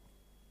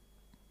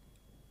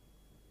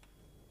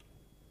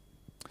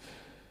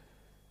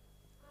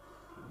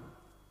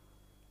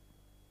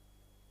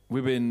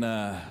We've been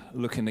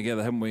looking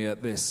together, haven't we,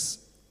 at this,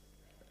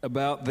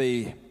 about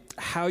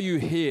how you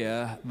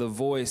hear the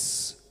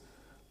voice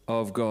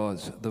of God,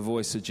 the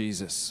voice of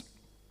Jesus.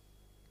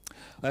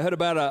 I heard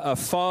about a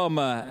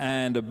farmer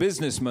and a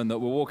businessman that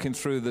were walking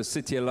through the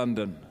city of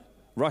London.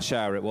 Rush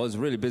hour it was,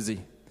 really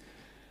busy.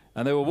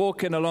 And they were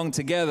walking along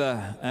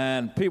together,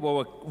 and people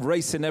were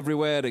racing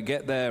everywhere to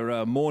get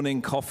their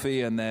morning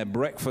coffee and their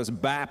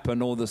breakfast bap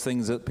and all the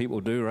things that people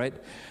do, right?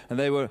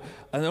 And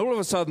all of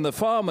a sudden the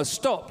farmer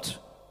stopped,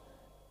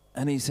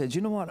 and he said,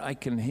 "You know what? I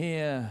can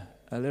hear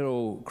a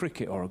little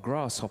cricket or a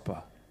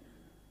grasshopper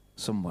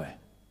somewhere."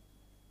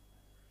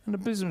 And the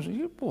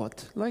businessman,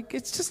 "What? Like,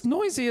 it's just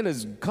noisy, and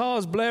there's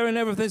cars blaring,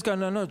 everything's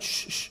going, no,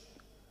 shh."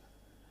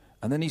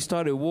 And then he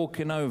started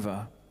walking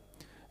over,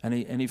 and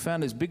he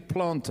found this big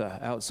planter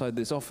outside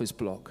this office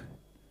block,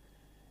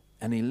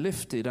 and he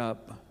lifted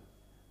up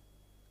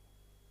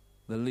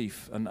the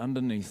leaf, and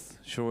underneath,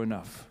 sure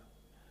enough,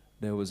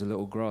 there was a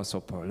little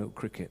grasshopper, a little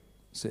cricket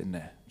sitting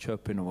there,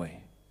 chirping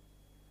away.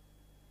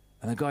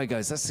 And the guy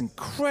goes, "That's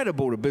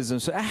incredible, the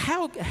business.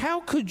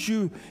 How could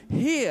you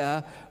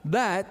hear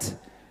that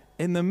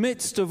in the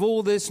midst of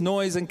all this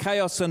noise and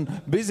chaos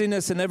and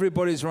busyness and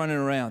everybody's running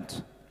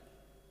around?"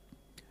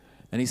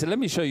 And he said, "Let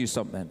me show you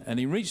something." And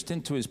he reached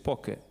into his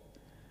pocket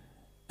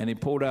and he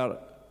pulled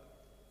out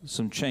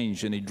some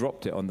change and he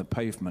dropped it on the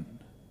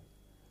pavement.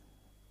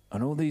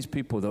 And all these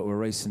people that were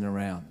racing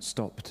around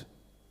stopped.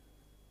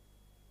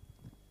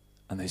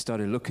 And they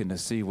started looking to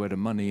see where the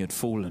money had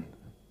fallen.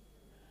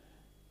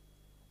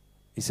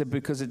 He said,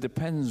 because it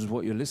depends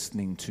what you're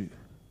listening to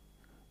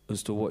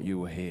as to what you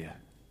will hear.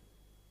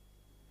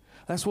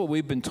 That's what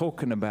we've been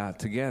talking about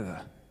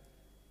together.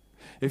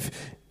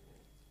 If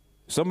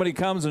somebody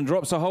comes and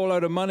drops a whole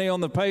load of money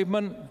on the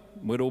pavement,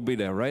 we'd all be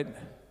there, right?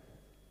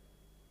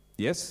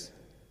 Yes?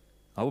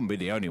 I wouldn't be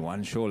the only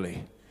one,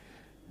 surely.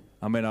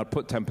 I mean, I'd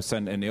put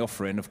 10% in the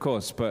offering, of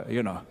course, but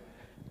you know.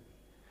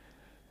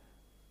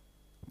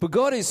 But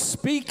God is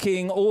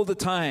speaking all the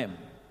time.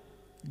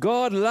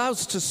 God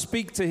loves to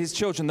speak to his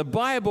children. The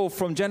Bible,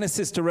 from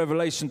Genesis to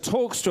Revelation,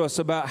 talks to us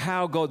about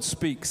how God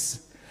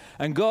speaks.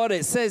 And God,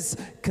 it says,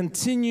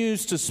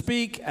 continues to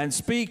speak and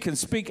speak and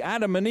speak.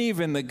 Adam and Eve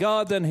in the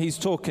garden, he's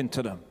talking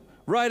to them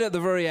right at the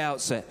very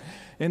outset.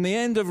 In the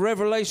end of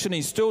Revelation,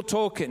 he's still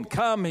talking.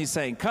 Come, he's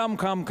saying, come,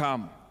 come,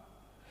 come.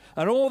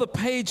 And all the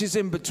pages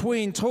in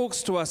between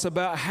talks to us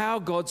about how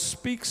God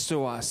speaks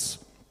to us.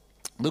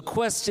 The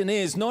question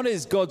is, not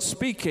is God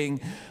speaking,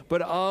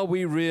 but are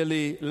we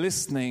really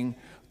listening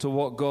to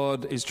what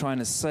God is trying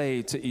to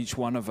say to each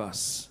one of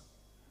us?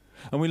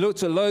 And we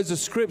looked at loads of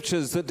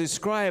scriptures that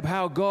describe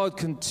how God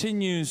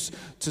continues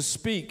to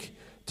speak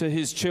to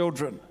his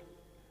children.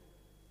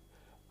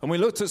 And we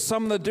looked at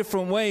some of the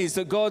different ways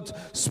that God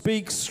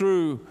speaks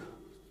through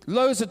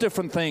loads of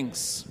different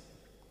things.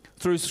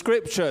 Through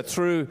scripture,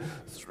 through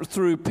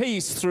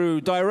peace,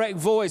 through direct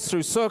voice,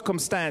 through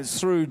circumstance,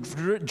 through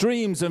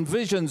dreams and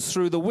visions,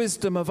 through the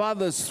wisdom of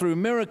others, through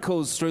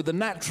miracles, through the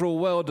natural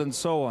world, and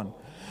so on.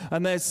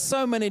 And there's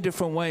so many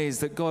different ways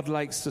that God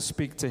likes to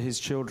speak to his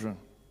children.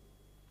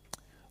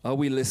 Are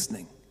we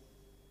listening?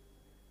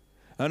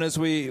 And as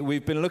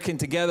we've been looking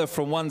together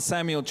from 1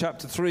 Samuel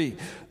chapter 3,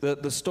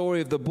 the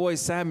story of the boy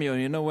Samuel,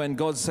 you know, when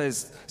God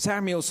says,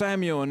 "Samuel,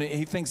 Samuel," and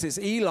he thinks it's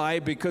Eli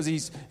because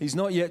he's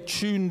not yet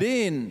tuned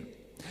in.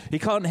 He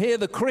can't hear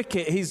the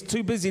cricket. He's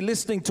too busy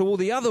listening to all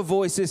the other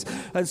voices.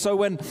 And so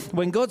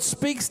when God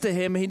speaks to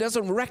him, he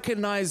doesn't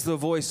recognize the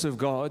voice of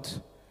God.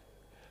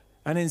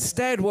 And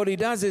instead what he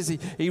does is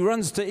he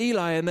runs to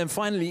Eli, and then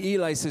finally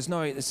Eli says,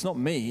 "No, it's not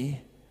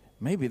me.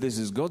 Maybe this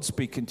is God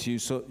speaking to you,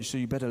 so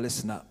you better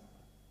listen up."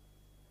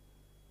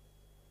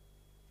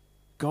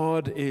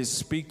 God is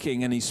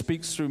speaking, and he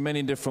speaks through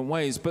many different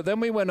ways. But then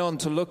we went on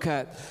to look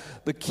at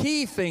the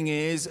key thing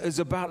is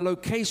about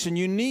location.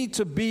 You need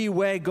to be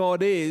where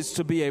God is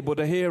to be able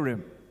to hear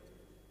him.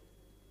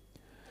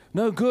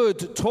 No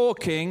good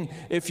talking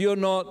if you're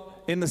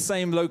not in the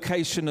same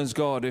location as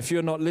God, if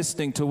you're not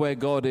listening to where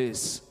God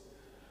is.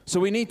 So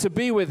we need to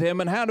be with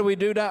him. And how do we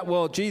do that?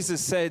 Well, Jesus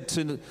said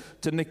to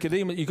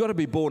Nicodemus, you've got to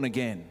be born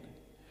again.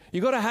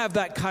 You've got to have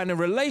that kind of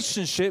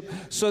relationship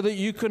so that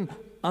you can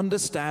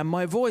understand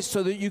my voice,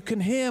 so that you can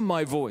hear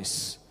my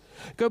voice.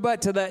 Go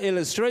back to that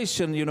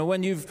illustration, you know,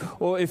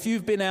 if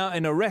you've been out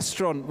in a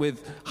restaurant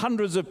with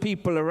hundreds of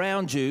people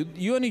around you,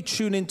 you only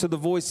tune into the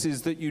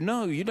voices that you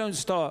know. You don't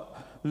start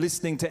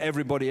listening to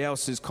everybody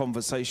else's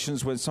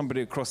conversations when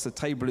somebody across the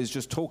table is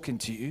just talking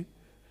to you,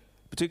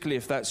 particularly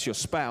if that's your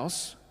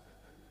spouse.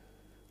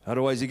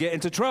 Otherwise you get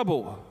into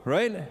trouble,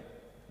 right?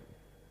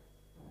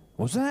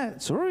 What's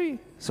that? Sorry.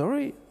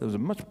 There was a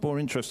much more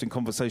interesting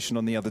conversation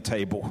on the other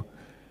table.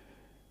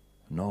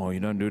 No, you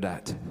don't do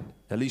that.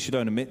 At least you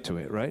don't admit to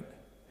it, right?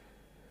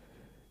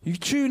 You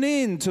tune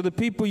in to the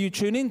people you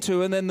tune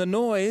into, and then the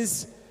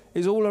noise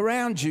is all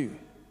around you.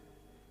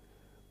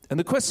 And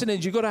the question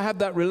is, you've got to have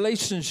that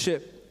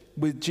relationship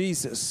with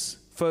Jesus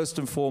first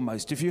and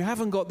foremost. If you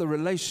haven't got the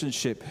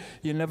relationship,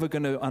 you're never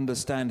going to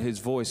understand his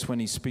voice when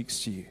he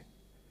speaks to you.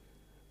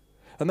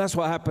 And that's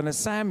what happened to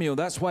Samuel.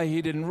 That's why he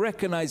didn't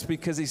recognize,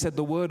 because he said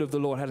the word of the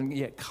Lord hadn't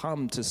yet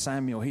come to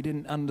Samuel. He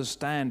didn't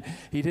understand.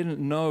 He didn't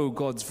know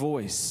God's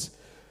voice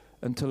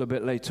until a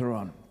bit later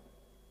on.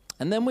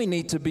 And then we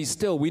need to be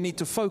still. We need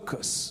to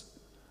focus.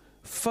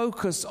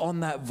 Focus on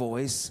that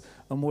voice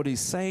and what he's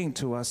saying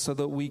to us so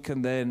that we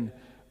can then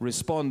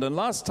respond. And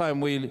last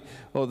time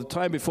the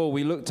time before,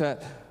 we looked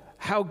at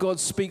how God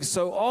speaks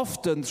so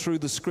often through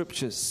the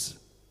scriptures.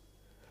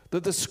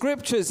 That the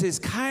scriptures is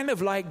kind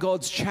of like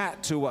God's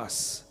chat to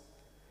us.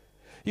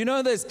 You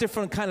know, there's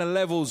different kind of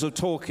levels of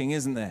talking,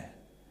 isn't there?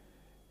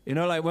 You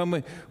know, like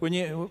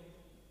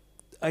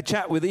I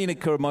chat with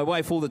Enika, my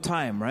wife, all the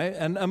time, right?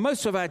 And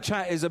most of our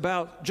chat is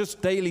about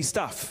just daily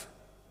stuff.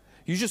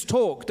 You just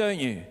talk, don't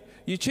you?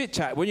 You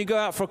chit-chat. When you go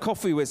out for a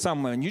coffee with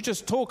someone, you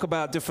just talk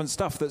about different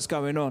stuff that's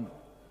going on.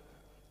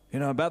 You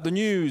know, about the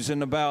news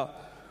and about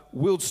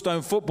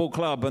Wildstone Football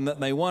Club and that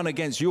they won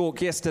against York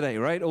yesterday,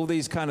 right? All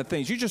these kind of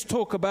things. You just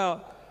talk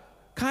about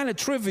kind of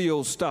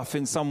trivial stuff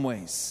in some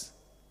ways.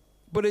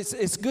 But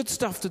it's good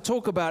stuff to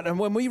talk about. And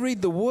when we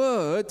read the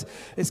Word,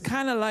 it's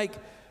kind of like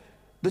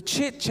the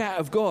chit-chat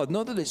of God.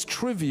 Not that it's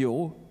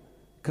trivial,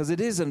 because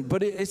it isn't,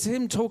 but it's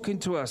Him talking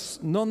to us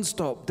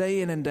non-stop, day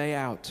in and day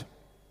out.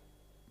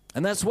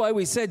 And that's why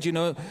we said, you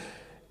know,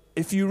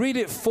 if you read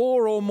it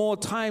 4 or more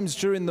times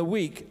during the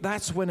week,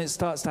 that's when it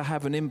starts to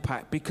have an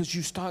impact, because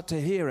you start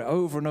to hear it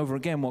over and over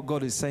again, what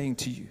God is saying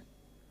to you.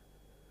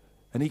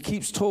 And He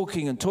keeps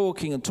talking and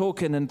talking and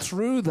talking, and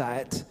through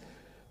that,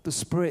 the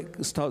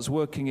Spirit starts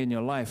working in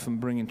your life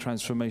and bringing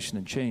transformation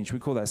and change. We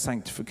call that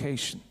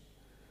sanctification.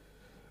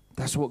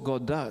 That's what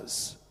God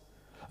does.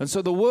 And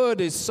so the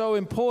Word is so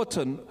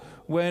important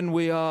when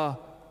we are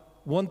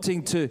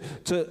wanting to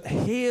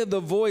hear the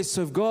voice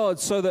of God,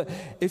 so that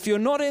if you're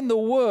not in the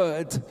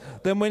Word,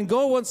 then when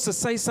God wants to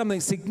say something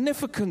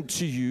significant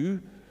to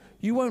you,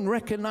 you won't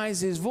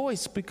recognize His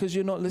voice because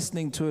you're not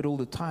listening to it all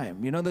the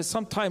time. You know, there's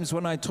sometimes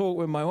when I talk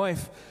with my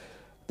wife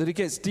that it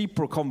gets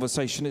deeper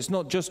conversation. It's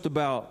not just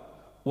about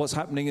what's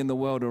happening in the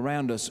world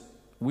around us.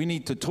 We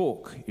need to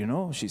talk, you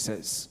know, she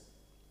says.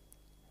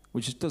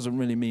 Which doesn't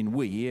really mean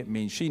we, it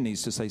means she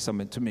needs to say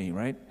something to me,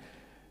 right?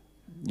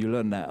 You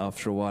learn that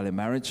after a while in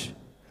marriage.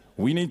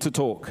 We need to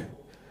talk,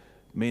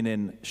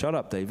 meaning, shut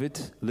up, David,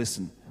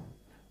 listen,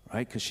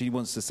 right? Because she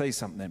wants to say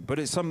something. But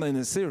it's something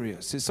that's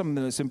serious. It's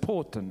something that's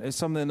important. It's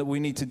something that we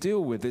need to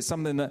deal with. It's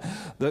something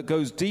that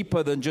goes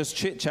deeper than just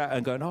chit-chat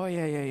and going, oh,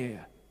 yeah.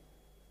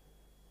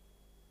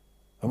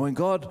 And when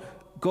God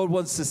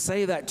wants to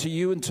say that to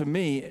you and to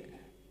me,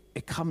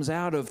 it comes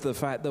out of the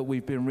fact that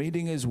we've been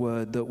reading His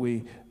Word, that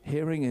we're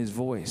hearing His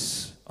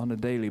voice on a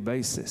daily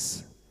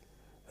basis.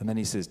 And then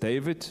He says,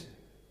 David,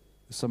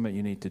 there's something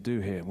you need to do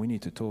here. We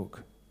need to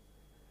talk.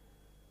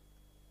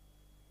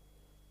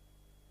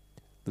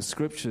 The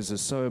scriptures are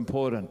so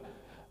important.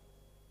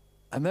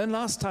 And then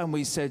last time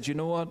we said, you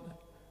know what?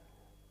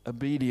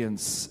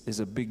 Obedience is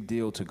a big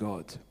deal to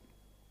God.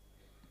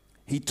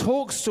 He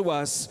talks to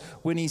us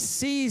when He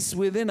sees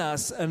within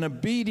us an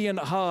obedient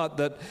heart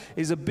that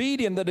is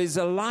obedient, that is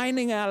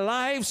aligning our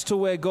lives to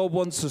where God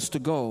wants us to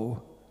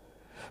go,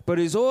 but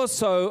is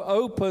also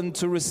open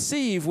to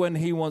receive when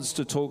He wants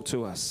to talk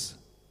to us.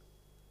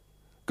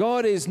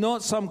 God is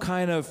not some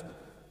kind of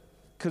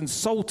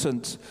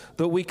consultant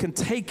that we can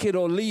take it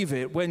or leave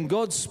it. When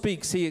God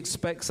speaks, He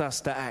expects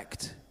us to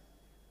act.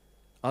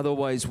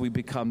 Otherwise, we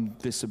become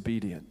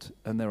disobedient.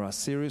 And there are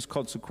serious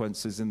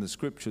consequences in the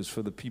scriptures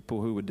for the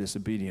people who were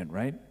disobedient,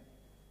 right?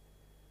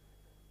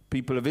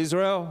 People of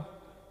Israel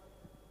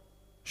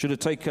should have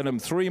taken them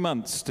 3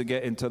 months to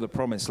get into the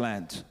promised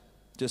land.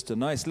 Just a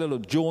nice little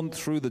jaunt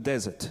through the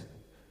desert.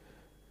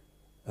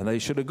 And they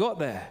should have got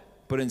there.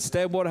 But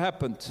instead, what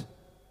happened?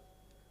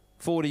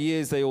 40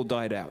 years, they all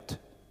died out.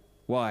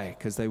 Why?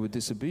 Because they were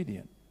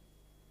disobedient.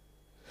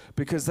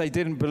 Because they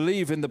didn't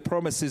believe in the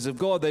promises of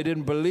God. They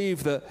didn't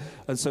believe that.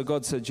 And so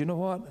God said, you know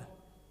what?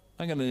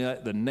 I'm going to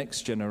let the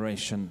next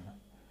generation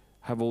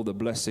have all the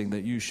blessing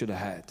that you should have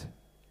had.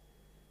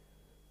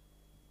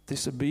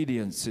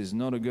 Disobedience is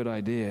not a good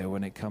idea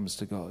when it comes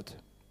to God.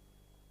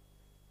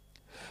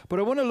 But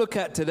I want to look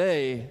at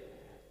today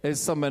is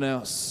something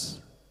else.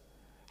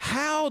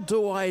 How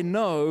do I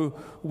know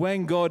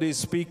when God is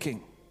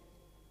speaking?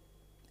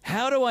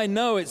 How do I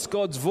know it's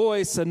God's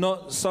voice and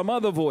not some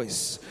other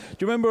voice? Do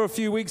you remember a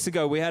few weeks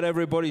ago we had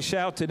everybody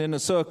shouting in a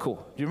circle?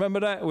 Do you remember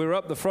that? We were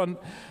up the front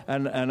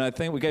and I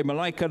think we gave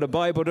Malika the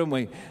Bible, didn't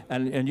we?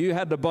 And you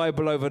had the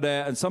Bible over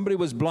there and somebody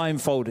was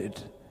blindfolded.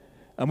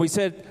 And we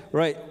said,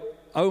 right,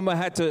 Omar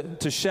had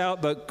to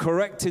shout the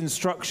correct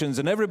instructions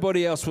and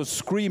everybody else was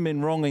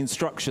screaming wrong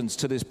instructions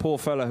to this poor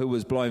fella who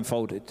was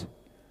blindfolded.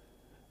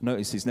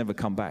 Notice he's never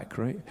come back,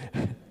 right?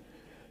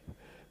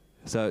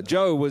 So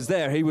Joe was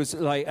there. He was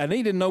like, and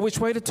he didn't know which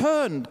way to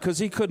turn because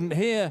he couldn't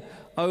hear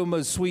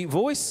Omar's sweet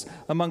voice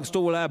amongst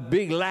all our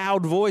big,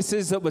 loud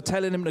voices that were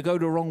telling him to go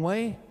the wrong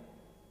way.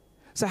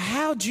 So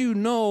how do you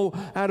know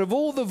out of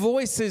all the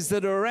voices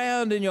that are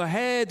around in your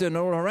head and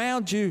all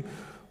around you,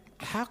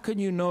 how can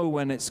you know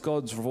when it's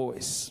God's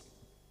voice?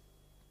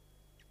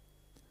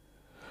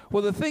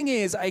 Well, the thing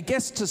is, I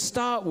guess to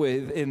start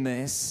with in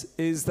this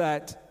is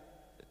that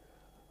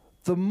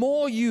the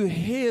more you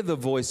hear the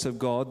voice of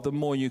God, the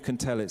more you can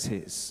tell it's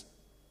His.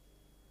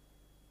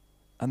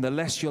 And the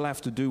less you'll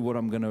have to do what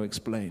I'm going to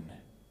explain.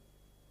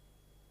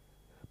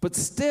 But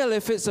still,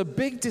 if it's a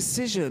big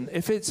decision,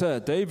 if it's a,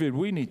 David,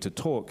 we need to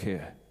talk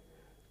here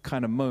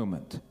kind of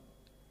moment,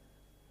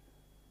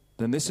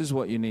 then this is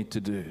what you need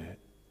to do.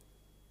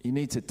 You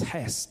need to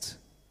test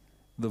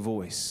the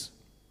voice.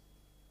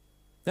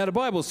 Now, the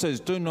Bible says,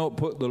 do not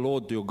put the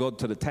Lord your God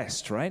to the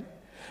test, right?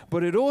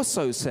 But it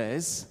also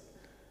says,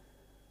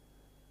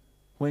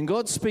 when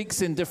God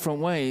speaks in different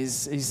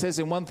ways, he says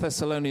in 1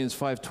 Thessalonians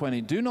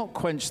 5:20, do not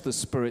quench the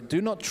spirit,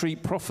 do not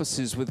treat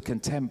prophecies with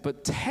contempt,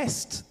 but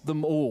test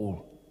them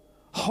all.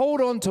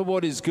 Hold on to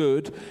what is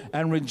good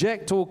and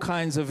reject all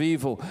kinds of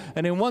evil.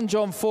 And in 1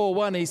 John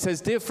 4:1, he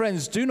says, dear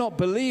friends, do not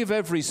believe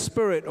every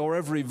spirit or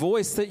every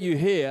voice that you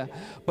hear,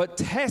 but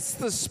test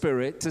the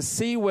spirit to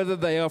see whether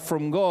they are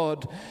from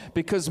God,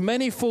 because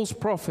many false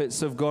prophets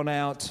have gone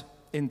out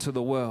into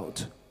the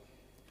world.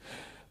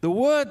 The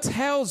word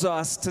tells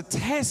us to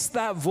test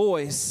that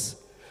voice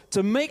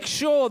to make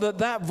sure that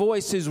that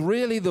voice is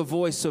really the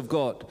voice of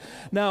God.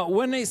 Now,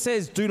 when it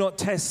says do not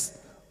test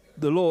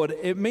the Lord,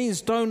 it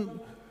means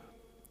don't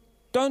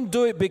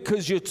do it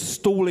because you're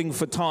stalling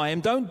for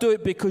time. Don't do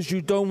it because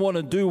you don't want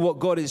to do what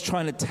God is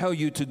trying to tell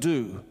you to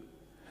do.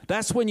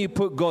 That's when you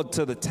put God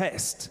to the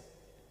test.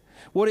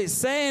 What it's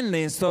saying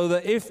is, though,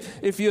 that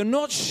if you're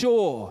not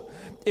sure,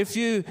 if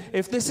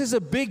this is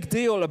a big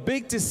deal, a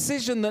big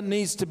decision that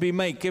needs to be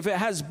made, if it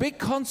has big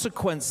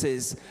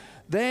consequences,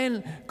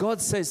 then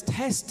God says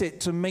test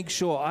it to make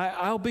sure.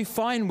 I'll be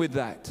fine with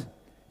that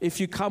if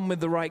you come with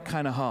the right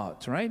kind of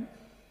heart, right?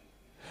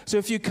 So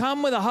if you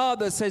come with a heart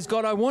that says,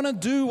 God, I want to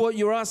do what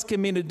you're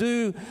asking me to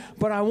do,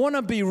 but I want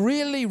to be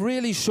really,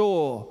 really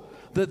sure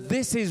that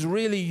this is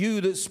really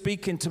you that's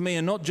speaking to me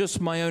and not just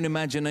my own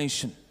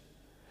imagination.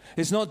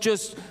 It's not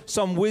just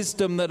some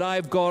wisdom that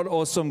I've got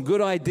or some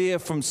good idea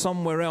from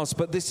somewhere else,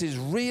 but this is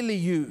really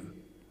you.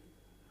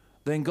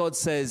 Then God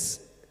says,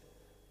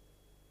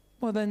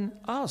 well, then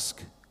ask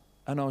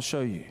and I'll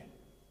show you.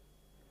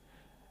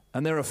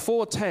 And there are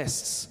 4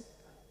 tests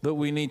that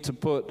we need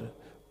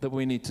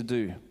to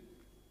do.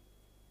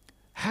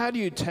 How do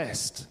you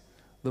test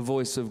the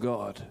voice of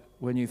God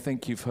when you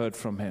think you've heard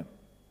from Him?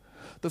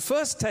 The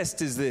first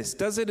test is this: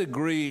 does it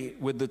agree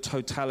with the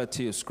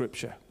totality of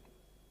Scripture?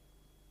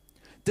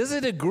 Does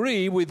it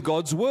agree with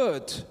God's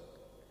word?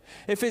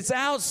 If it's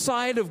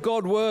outside of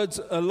God's words,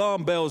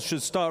 alarm bells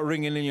should start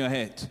ringing in your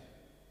head.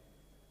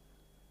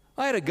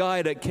 I had a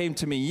guy that came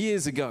to me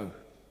years ago.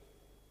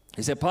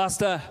 He said,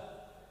 Pastor,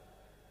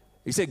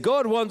 he said,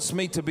 God wants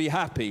me to be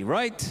happy,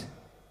 right?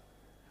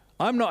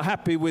 I'm not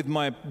happy with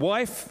my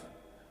wife,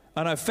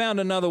 and I found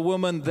another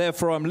woman,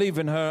 therefore I'm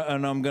leaving her,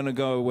 and I'm going to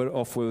go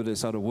off with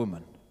this other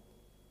woman.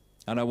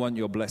 And I want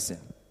your blessing,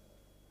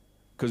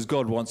 because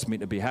God wants me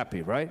to be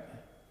happy, right?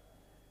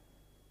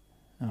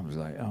 I was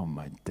like, oh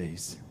my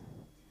days.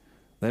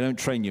 They don't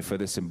train you for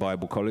this in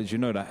Bible college, you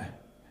know that.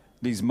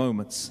 These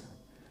moments.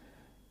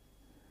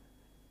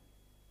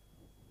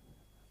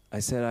 I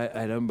said,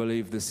 I don't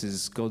believe this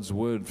is God's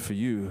word for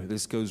you.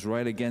 This goes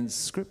right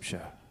against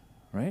Scripture,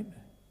 right?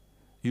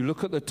 You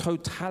look at the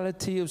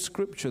totality of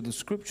Scripture. The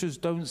Scriptures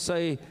don't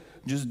say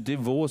just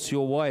divorce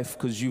your wife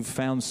because you've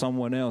found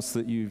someone else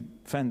that you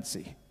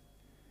fancy.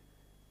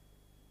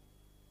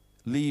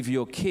 Leave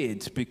your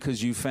kid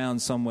because you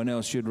found someone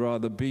else you'd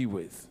rather be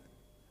with.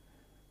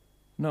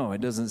 No,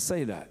 it doesn't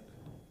say that.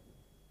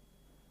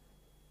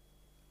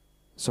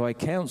 So I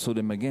counseled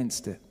him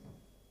against it.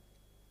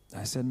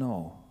 I said,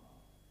 no.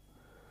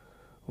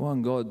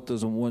 One, God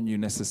doesn't want you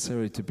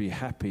necessarily to be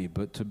happy,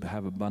 but to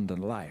have abundant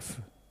life.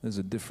 There's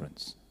a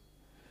difference.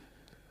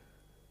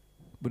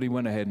 But he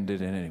went ahead and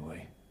did it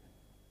anyway.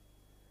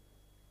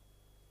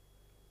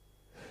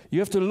 You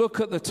have to look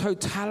at the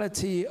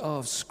totality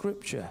of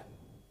Scripture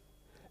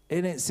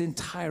in its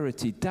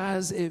entirety.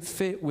 Does it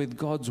fit with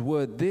God's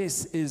word?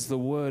 This is the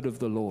word of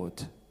the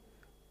Lord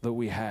that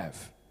we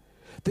have.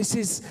 This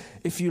is,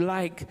 if you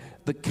like,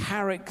 the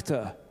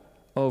character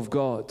of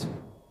God.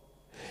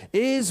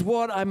 Is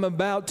what I'm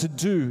about to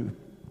do,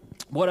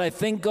 what I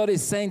think God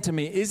is saying to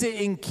me, is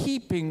it in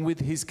keeping with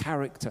His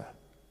character?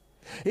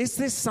 Is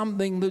this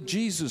something that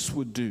Jesus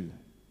would do?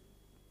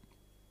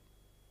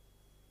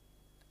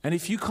 And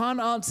if you can't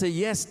answer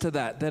yes to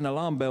that, then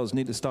alarm bells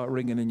need to start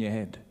ringing in your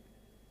head.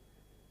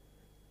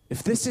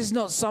 If this is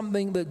not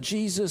something that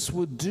Jesus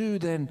would do,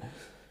 then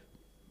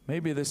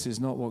maybe this is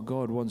not what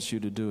God wants you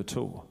to do at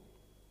all.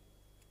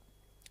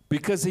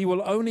 Because He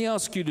will only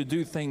ask you to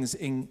do things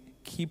in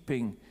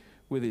keeping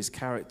with His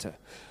character.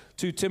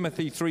 2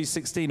 Timothy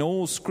 3:16,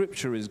 all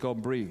Scripture is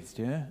God-breathed,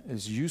 yeah?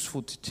 Is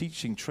useful to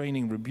teaching,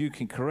 training,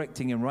 rebuking,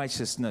 correcting in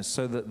righteousness,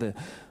 so that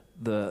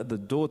the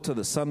daughter,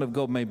 the son of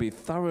God, may be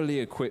thoroughly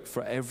equipped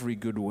for every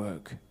good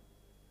work.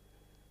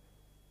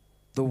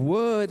 The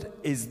word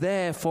is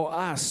there for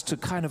us to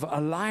kind of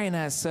align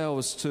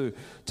ourselves to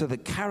the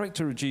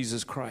character of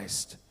Jesus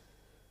Christ,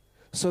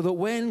 so that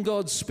when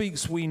God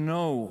speaks, we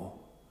know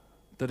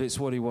that it's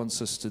what he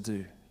wants us to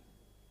do.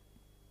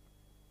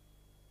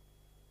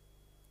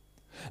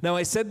 Now,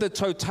 I said the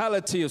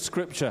totality of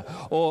Scripture,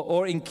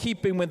 or in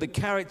keeping with the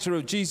character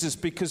of Jesus,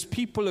 because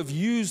people have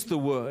used the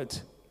word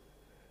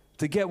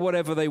to get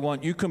whatever they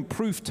want. You can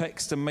proof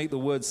text and make the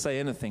word say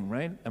anything,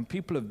 right? And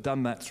people have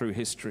done that through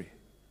history.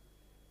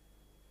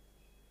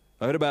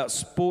 I heard about a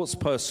sports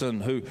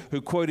person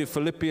who quoted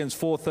Philippians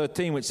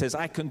 4:13, which says,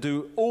 I can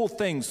do all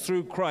things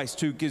through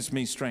Christ who gives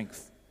me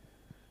strength.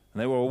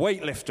 And they were a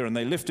weightlifter and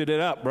they lifted it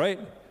up, right?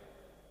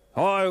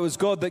 Oh, it was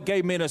God that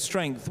gave me the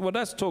strength. Well,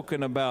 that's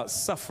talking about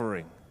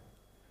suffering.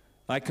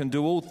 I can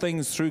do all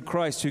things through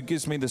Christ who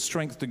gives me the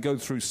strength to go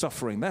through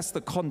suffering. That's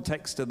the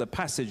context of the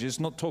passage.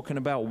 It's not talking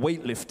about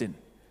weightlifting.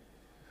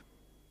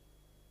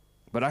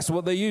 But that's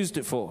what they used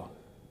it for.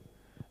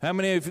 How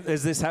many of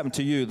has this happened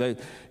to you?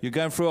 You're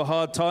going through a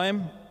hard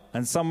time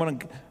and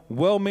someone,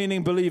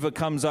 well-meaning believer,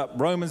 comes up,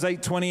 Romans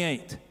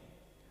 8:28.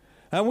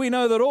 And we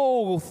know that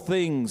all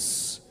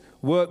things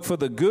work for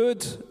the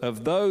good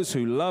of those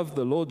who love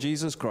the Lord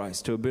Jesus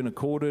Christ, who have been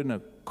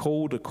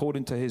called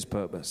according to his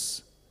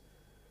purpose.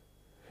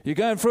 You're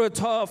going through a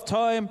tough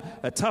time,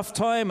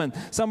 and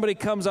somebody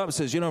comes up and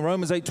says,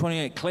 Romans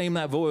 8:28, claim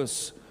that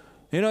verse.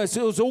 It's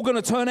all going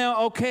to turn out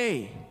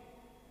okay.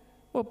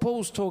 Well,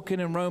 Paul's talking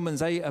in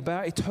Romans 8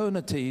 about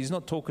eternity. He's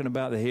not talking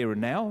about the here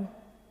and now.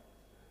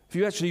 If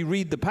you actually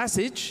read the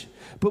passage,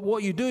 but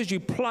what you do is you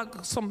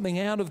pluck something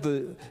out of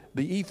the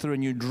ether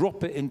and you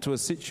drop it into a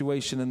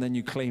situation and then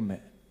you claim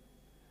it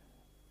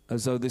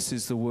as though this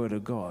is the word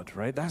of God,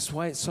 right? That's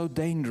why it's so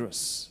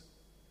dangerous.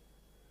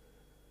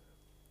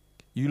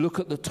 You look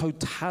at the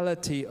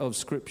totality of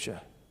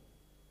Scripture.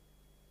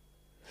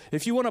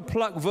 If you want to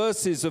pluck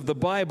verses of the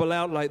Bible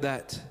out like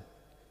that,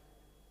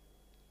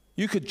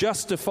 you could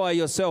justify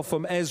yourself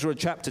from Ezra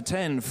chapter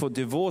 10 for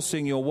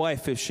divorcing your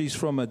wife if she's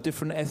from a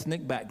different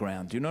ethnic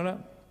background. Do you know that?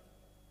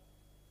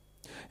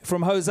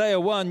 From Hosea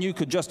 1, you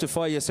could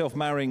justify yourself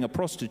marrying a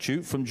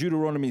prostitute. From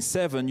Deuteronomy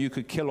 7, you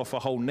could kill off a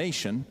whole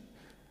nation.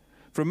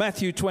 From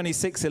Matthew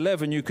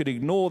 26:11, you could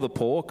ignore the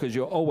poor because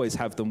you'll always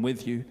have them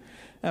with you.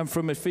 And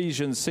from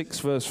Ephesians 6,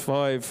 verse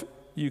 5,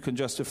 you can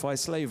justify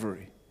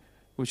slavery,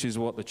 which is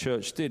what the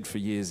church did for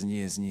years and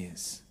years and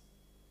years.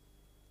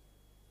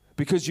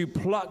 Because you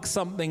pluck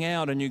something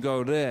out and you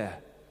go, there,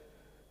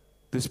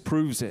 this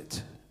proves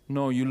it.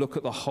 No, you look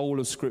at the whole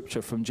of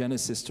Scripture from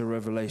Genesis to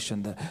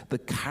Revelation, the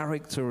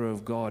character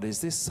of God.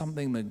 Is this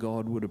something that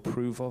God would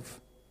approve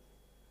of?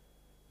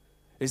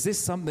 Is this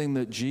something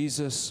that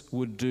Jesus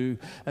would do?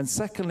 And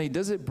secondly,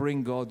 does it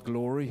bring God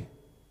glory?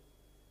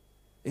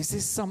 Is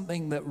this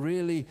something that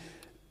really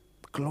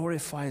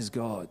glorifies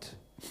God,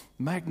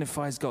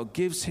 magnifies God,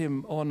 gives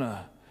him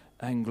honor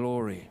and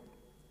glory?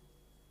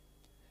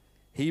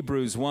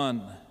 Hebrews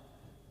 1.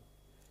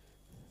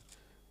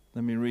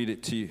 Let me read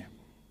it to you.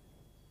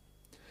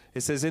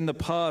 It says, in the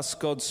past,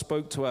 God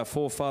spoke to our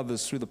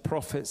forefathers through the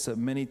prophets at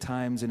many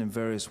times and in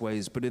various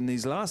ways. But in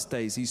these last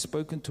days, he's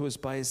spoken to us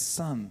by his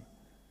Son,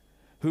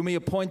 whom he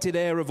appointed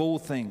heir of all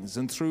things,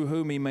 and through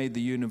whom he made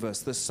the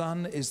universe. The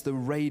Son is the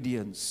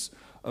radiance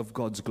of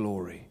God's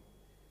glory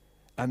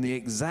and the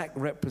exact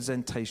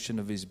representation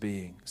of his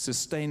being,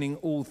 sustaining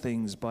all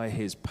things by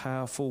his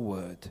powerful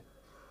word.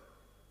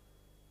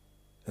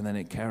 And then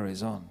it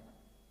carries on.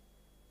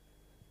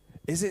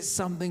 Is it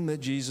something that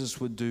Jesus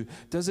would do?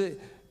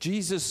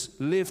 Jesus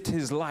lived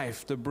his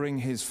life to bring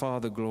his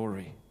Father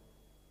glory.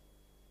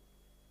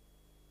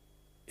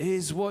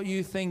 Is what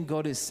you think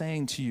God is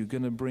saying to you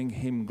going to bring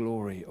him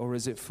glory, or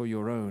is it for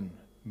your own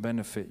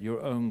benefit,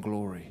 your own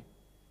glory?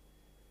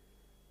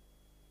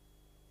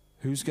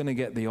 Who's going to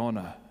get the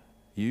honor?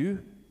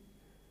 You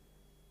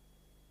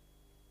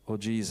or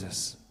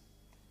Jesus?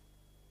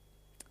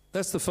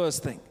 That's the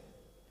first thing.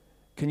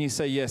 Can you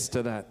say yes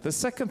to that? The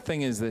second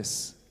thing is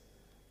this.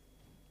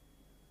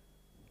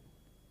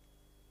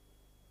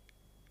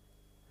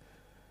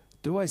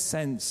 Do I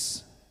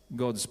sense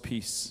God's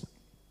peace?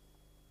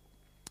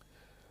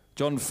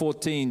 John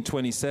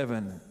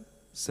 14:27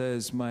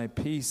 says, my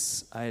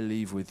peace I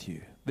leave with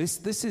you.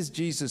 This is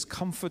Jesus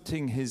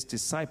comforting his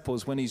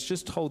disciples when he's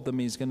just told them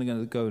he's going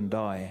to go and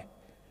die.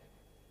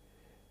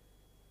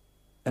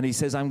 And he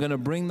says, I'm going to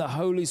bring the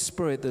Holy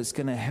Spirit that's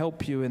going to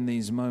help you in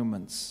these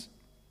moments.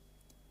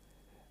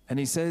 And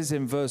he says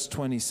in verse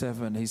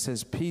 27, he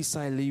says, peace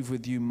I leave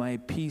with you, my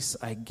peace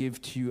I give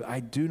to you.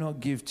 I do not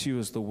give to you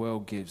as the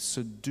world gives.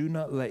 So do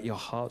not let your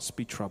hearts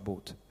be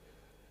troubled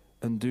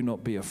and do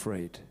not be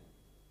afraid.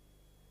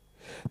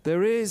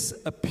 There is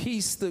a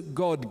peace that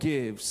God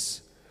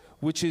gives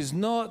which is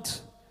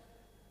not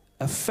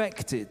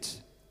affected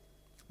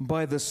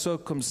by the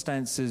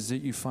circumstances that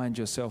you find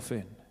yourself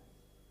in.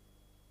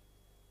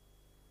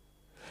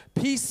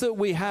 Peace that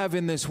we have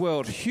in this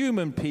world,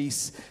 human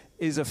peace,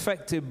 is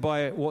affected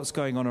by what's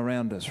going on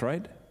around us,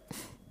 right?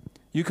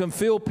 You can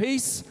feel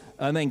peace,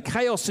 and then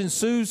chaos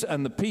ensues,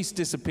 and the peace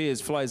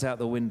disappears, flies out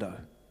the window.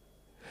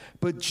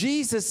 But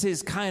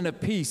Jesus' kind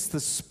of peace, the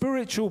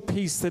spiritual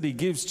peace that he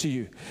gives to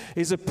you,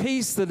 is a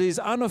peace that is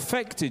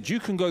unaffected. You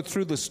can go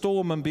through the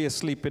storm and be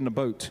asleep in the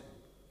boat.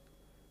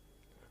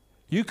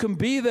 You can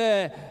be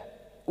there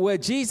where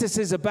Jesus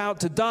is about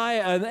to die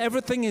and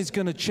everything is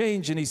going to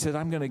change. And he said,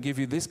 I'm going to give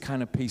you this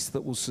kind of peace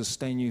that will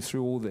sustain you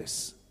through all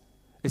this.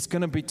 It's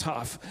going to be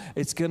tough.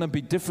 It's going to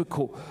be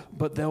difficult.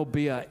 But there'll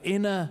be an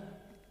inner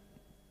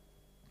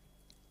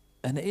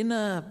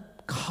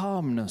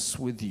calmness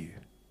with you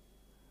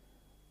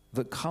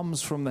that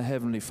comes from the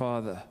Heavenly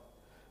Father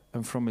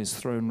and from his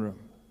throne room.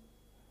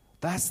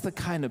 That's the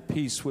kind of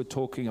peace we're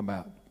talking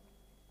about.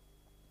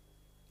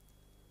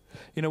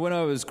 You know, when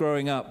I was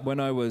growing up, when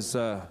I was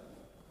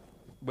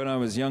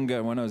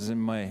younger, when I was in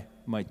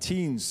my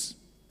teens,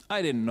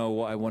 I didn't know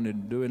what I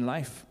wanted to do in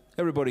life.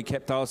 Everybody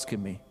kept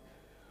asking me,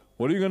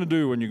 what are you going to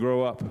do when you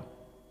grow up?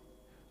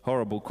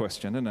 Horrible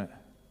question, isn't it?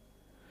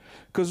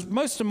 Because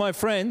most of my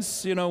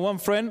friends, you know, one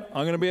friend,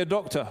 I'm going to be a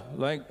doctor.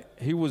 Like,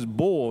 he was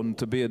born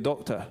to be a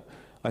doctor.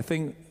 I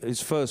think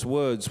his first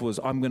words was,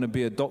 I'm going to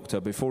be a doctor,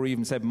 before he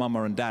even said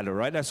mama and dada,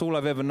 right? That's all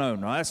I've ever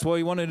known, right? That's what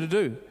he wanted to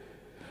do.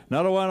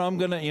 Another one, I'm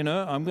going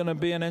to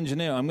be an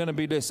engineer. I'm going to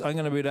be this, I'm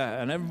going to be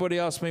that. And everybody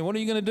asked me, what are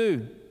you going to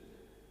do?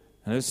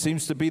 And it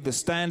seems to be the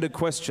standard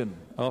question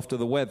after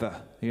the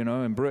weather, you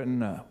know, in Britain.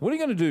 What are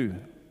you going to do?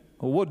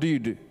 Or what do you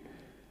do?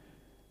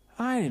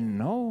 I didn't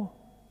know.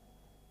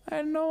 I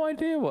had no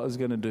idea what I was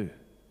going to do.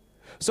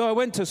 So I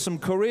went to some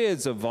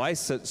careers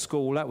advice at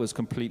school. That was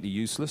completely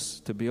useless,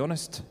 to be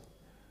honest.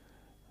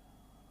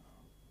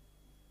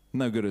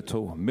 No good at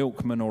all. A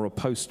milkman or a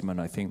postman,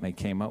 I think they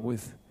came up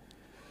with.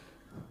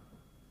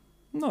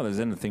 Not there's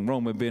anything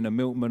wrong with being a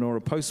milkman or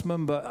a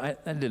postman,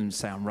 but that didn't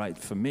sound right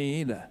for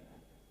me either.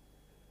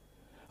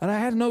 And I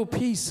had no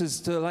peace as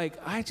to,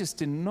 I just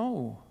didn't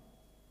know.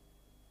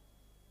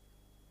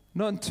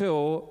 Not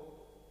until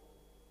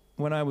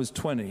when I was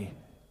 20,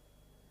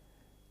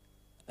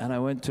 and I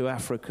went to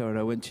Africa and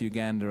I went to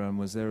Uganda and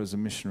was there as a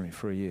missionary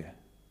for a year.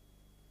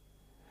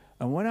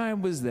 And when I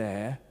was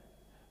there,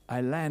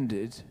 I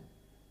landed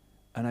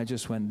and I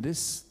just went,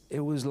 it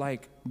was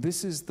like,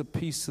 this is the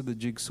piece of the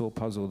jigsaw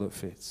puzzle that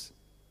fits.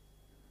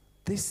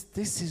 This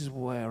is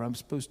where I'm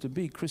supposed to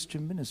be,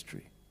 Christian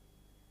ministry.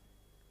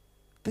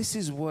 This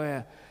is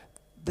where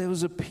there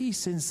was a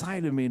peace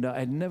inside of me that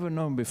I'd never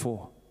known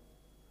before.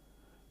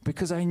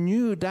 Because I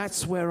knew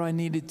that's where I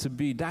needed to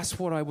be. That's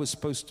what I was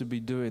supposed to be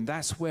doing.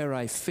 That's where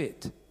I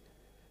fit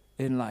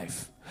in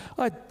life.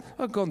 I'd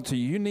gone to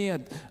uni.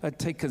 I'd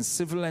taken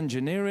civil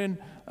engineering,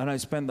 and I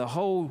spent the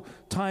whole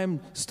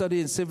time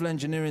studying civil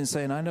engineering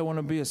saying, I don't want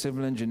to be a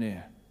civil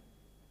engineer.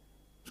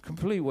 It was a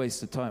complete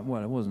waste of time.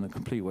 Well, it wasn't a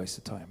complete waste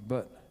of time,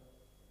 but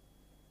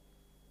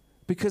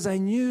because I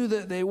knew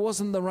that there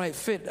wasn't the right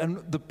fit.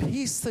 And the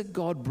peace that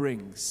God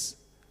brings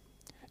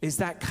is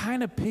that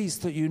kind of peace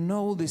that you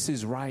know this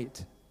is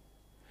right.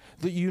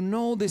 That you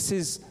know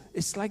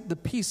it's like the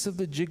piece of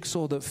the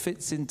jigsaw that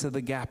fits into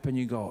the gap and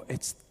you go,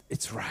 it's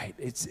right,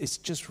 it's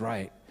just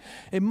right.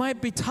 It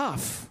might be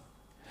tough.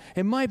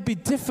 It might be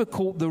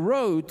difficult, the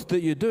road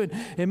that you're doing.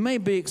 It may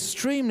be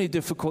extremely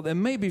difficult. It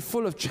may be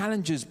full of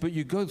challenges, but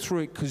you go through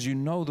it because you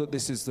know that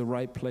this is the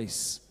right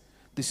place.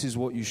 This is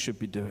what you should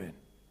be doing.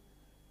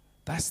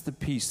 That's the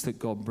peace that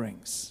God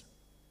brings.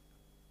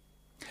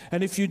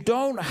 And if you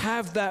don't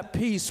have that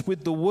peace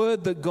with the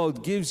word that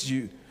God gives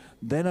you,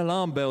 then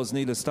alarm bells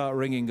need to start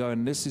ringing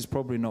going, this is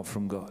probably not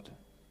from God.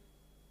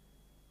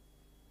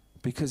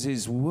 Because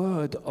his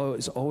word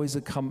is always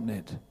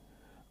accompanied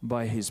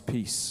by his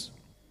peace.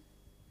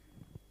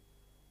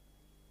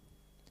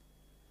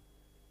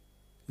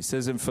 He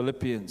says in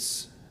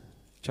Philippians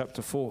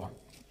chapter 4,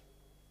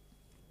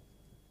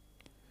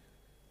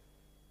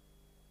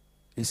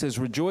 he says,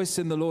 rejoice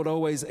in the Lord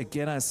always.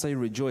 Again, I say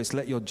rejoice.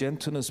 Let your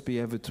gentleness be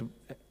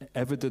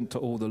evident to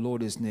all. The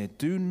Lord is near.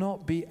 Do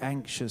not be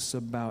anxious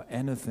about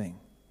anything,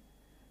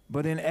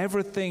 but in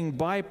everything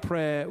by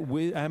prayer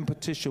and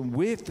petition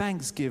with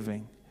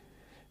thanksgiving,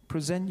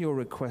 present your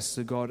requests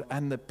to God,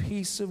 and the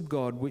peace of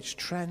God, which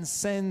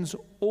transcends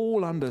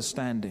all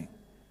understanding,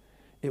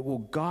 it will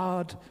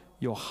guard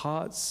your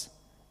hearts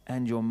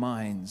and your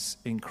minds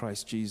in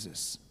Christ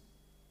Jesus.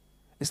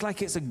 It's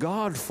like it's a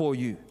guard for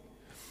you.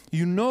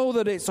 You know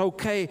that it's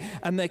okay,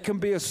 and there can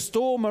be a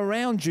storm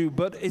around you,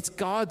 but it's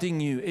guarding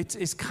you.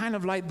 It's kind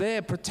of like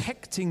they're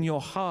protecting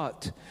your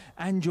heart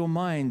and your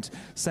mind,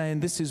 saying,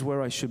 this is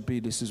where I should be,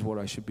 this is what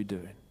I should be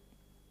doing.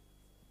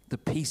 The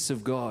peace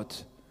of God.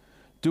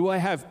 Do I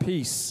have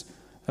peace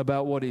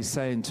about what he's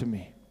saying to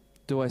me?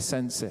 Do I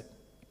sense it?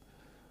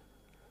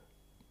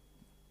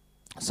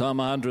 Psalm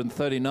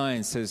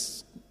 139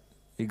 says,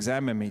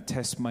 examine me,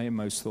 test my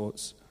inmost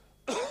thoughts.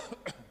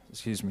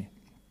 Excuse me.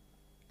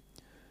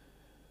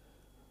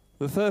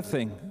 The third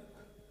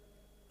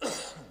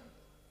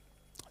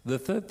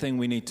thing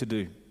we need to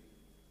do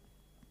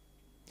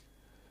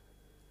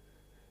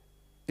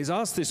is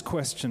ask this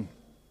question.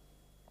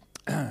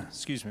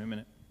 Excuse me a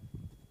minute.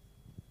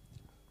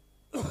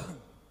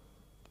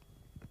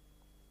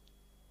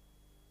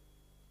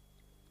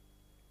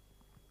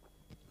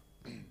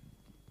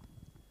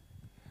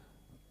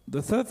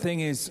 The third thing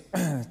is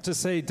to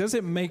say, does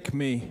it make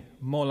me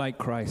more like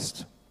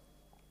Christ?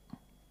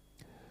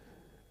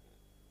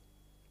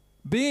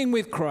 Being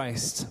with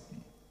Christ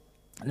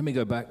Let me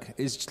go back.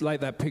 It's like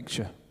that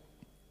picture.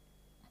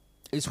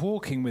 It's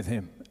walking with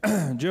him,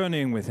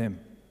 journeying with him,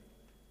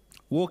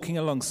 walking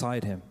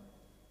alongside him.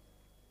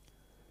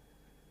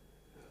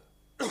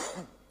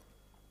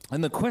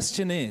 And the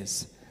question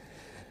is,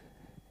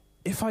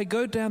 if I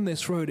go down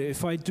this road,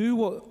 if I do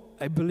what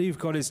I believe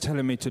God is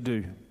telling me to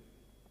do,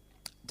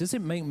 does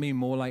it make me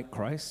more like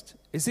Christ?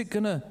 Is it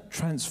going to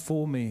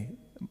transform me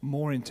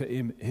more into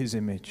his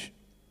image?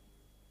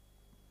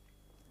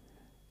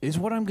 Is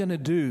what I'm going to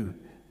do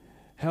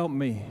help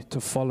me to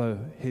follow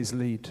his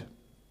lead?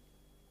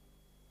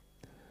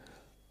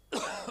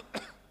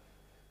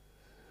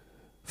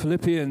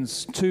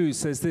 Philippians 2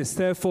 says this,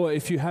 therefore,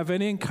 if you have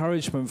any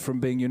encouragement from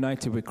being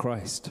united with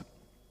Christ,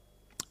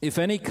 if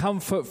any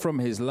comfort from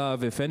his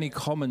love, if any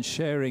common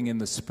sharing in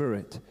the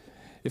Spirit,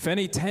 if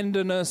any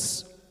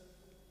tenderness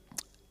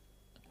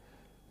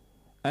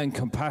and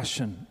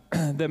compassion,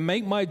 then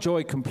make my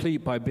joy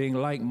complete by being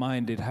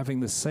like-minded,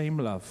 having the same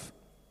love,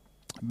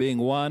 being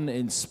one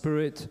in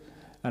spirit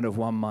and of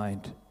one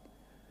mind.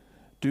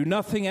 Do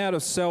nothing out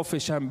of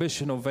selfish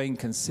ambition or vain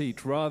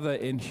conceit, rather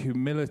in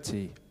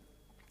humility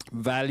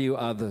value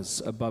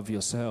others above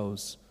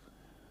yourselves,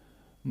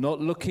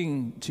 not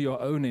looking to your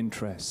own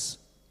interests,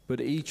 but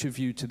each of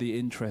you to the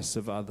interests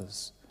of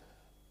others.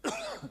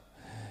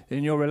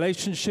 In your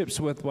relationships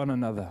with one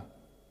another,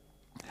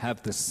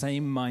 have the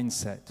same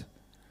mindset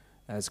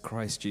as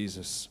Christ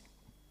Jesus.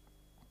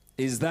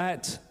 Is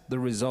that the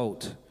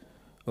result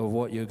of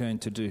what you're going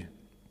to do?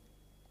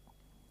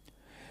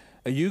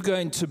 Are you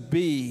going to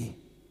be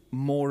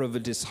more of a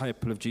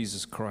disciple of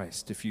Jesus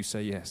Christ if you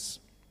say yes?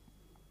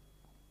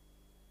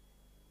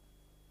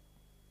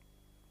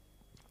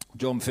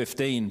 John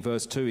 15,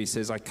 verse 2, he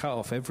says, I cut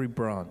off every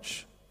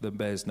branch that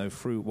bears no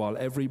fruit, while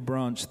every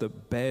branch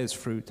that bears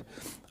fruit,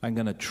 I'm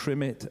going to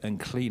trim it and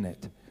clean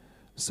it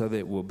so that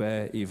it will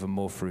bear even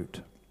more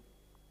fruit.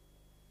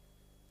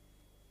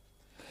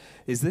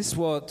 Is this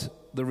what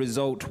the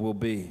result will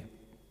be?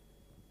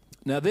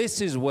 Now, this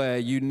is where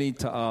you need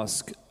to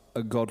ask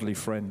a godly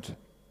friend.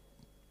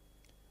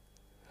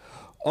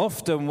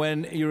 Often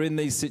when you're in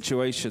these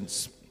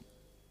situations,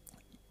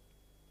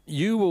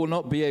 you will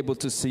not be able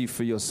to see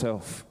for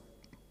yourself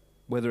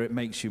whether it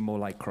makes you more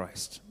like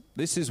Christ.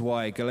 This is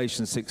why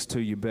Galatians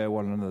 6:2, you bear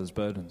one another's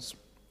burdens.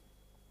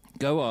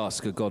 Go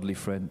ask a godly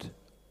friend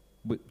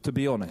to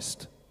be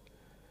honest,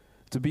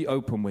 to be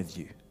open with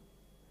you.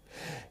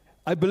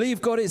 I believe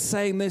God is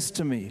saying this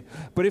to me,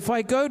 but if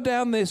I go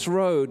down this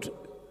road,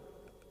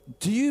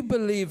 do you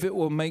believe it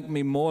will make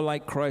me more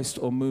like Christ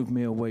or move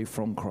me away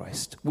from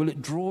Christ? Will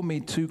it draw me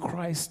to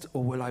Christ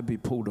or will I be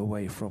pulled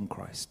away from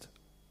Christ?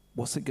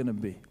 What's it going to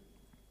be?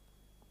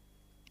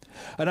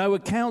 And I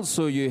would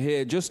counsel you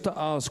here just to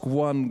ask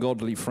one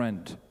godly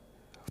friend.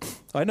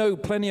 I know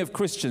plenty of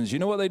Christians, you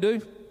know what they do?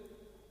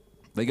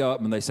 They go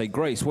up and they say,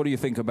 Grace, what do you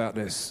think about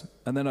this?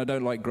 And then I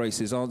don't like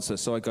Grace's answer,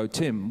 so I go,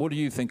 Tim, what do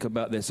you think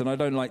about this? And I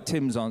don't like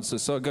Tim's answer,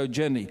 so I go,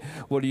 Jenny,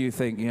 what do you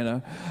think, you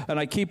know? And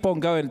I keep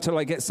on going until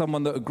I get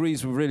someone that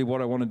agrees with really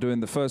what I want to do in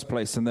the first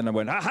place. And then I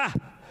went, aha!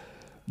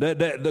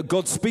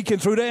 God's speaking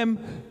through them,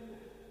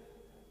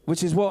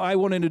 which is what I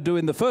wanted to do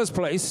in the first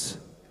place.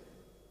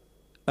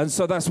 And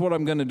so that's what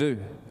I'm going to do.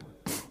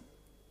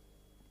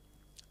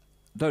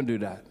 Don't do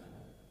that.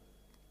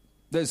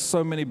 There's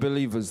so many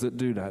believers that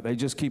do that. They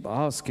just keep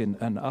asking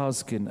and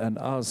asking and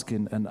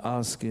asking and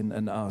asking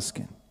and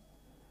asking.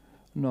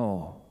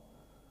 No.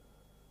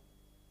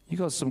 You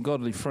got some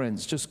godly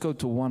friends. Just go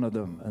to one of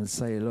them and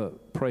say,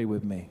 look, pray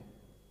with me.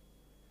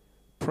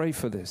 Pray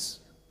for this.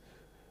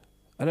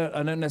 I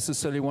don't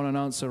necessarily want an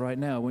answer right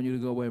now. I want you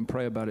to go away and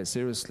pray about it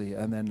seriously.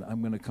 And then I'm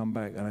going to come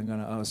back and I'm going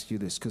to ask you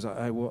this because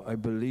I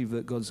believe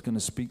that God's going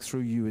to speak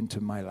through you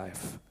into my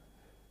life.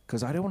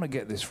 Because I don't want to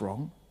get this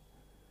wrong.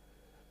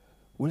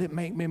 Will it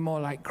make me more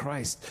like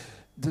Christ?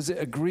 Does it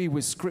agree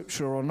with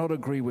Scripture or not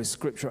agree with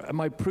Scripture?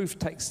 Am I proof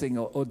texting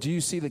or do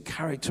you see the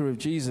character of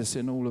Jesus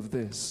in all of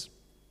this?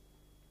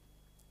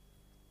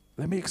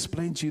 Let me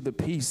explain to you the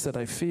peace that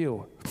I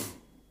feel.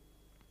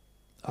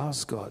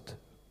 Ask God.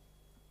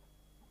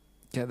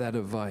 Get that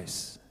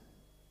advice.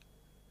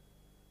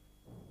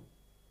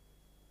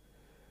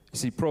 You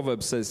see,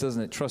 Proverbs says,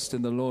 doesn't it? Trust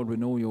in the Lord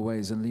with all your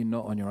ways and lean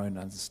not on your own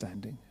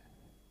understanding.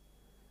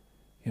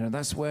 You know,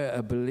 that's where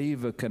a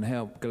believer can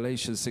help.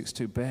 Galatians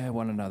 6:2, bear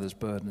one another's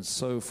burdens,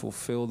 so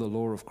fulfill the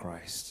law of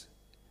Christ.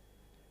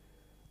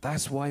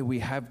 That's why we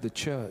have the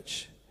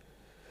church,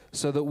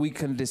 so that we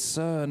can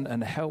discern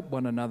and help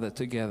one another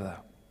together.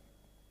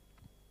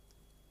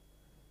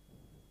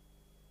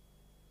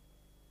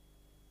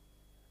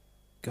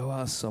 Go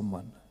ask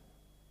someone,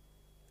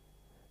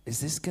 is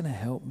this going to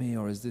help me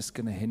or is this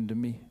going to hinder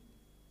me?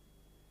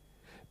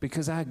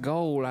 Because our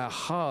goal, our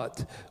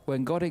heart,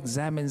 when God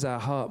examines our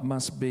heart,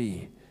 must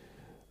be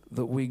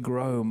that we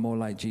grow more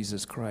like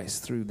Jesus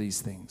Christ through these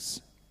things.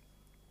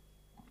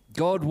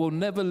 God will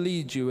never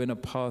lead you in a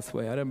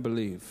pathway, I don't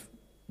believe,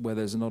 where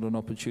there's not an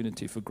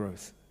opportunity for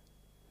growth.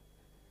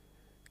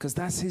 Because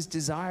that's his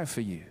desire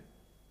for you.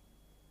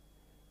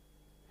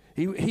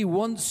 He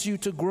wants you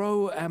to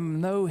grow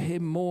and know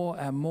him more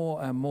and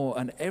more and more.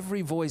 And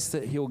every voice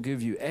that he'll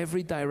give you,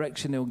 every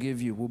direction he'll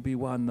give you will be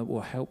one that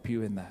will help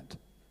you in that.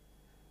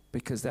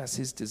 Because that's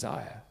his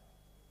desire.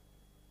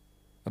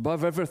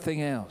 Above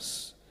everything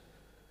else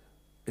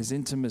is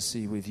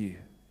intimacy with you,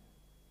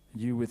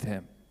 you with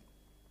him.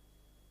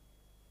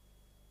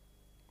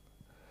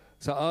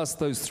 So ask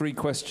those 3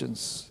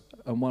 questions,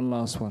 and one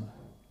last one.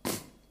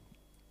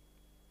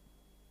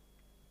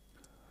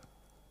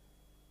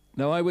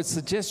 Now, I would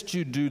suggest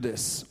you do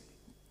this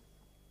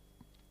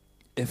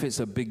if it's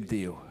a big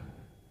deal.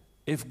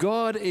 If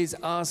God is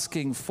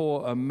asking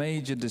for a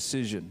major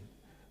decision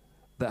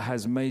that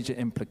has major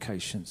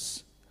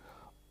implications,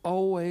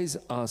 always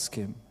ask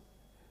him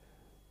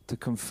to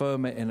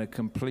confirm it in a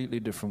completely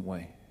different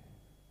way.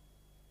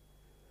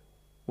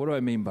 What do I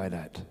mean by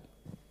that?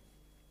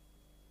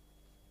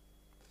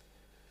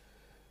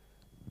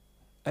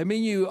 I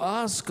mean, you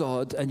ask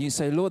God and you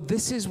say, Lord,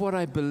 this is what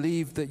I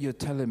believe that you're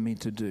telling me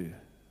to do.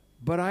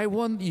 But I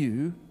want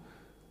you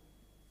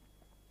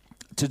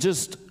to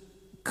just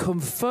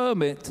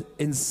confirm it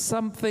in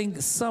something,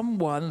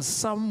 someone,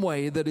 some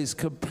way that is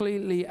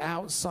completely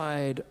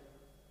outside,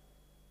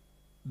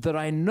 that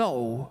I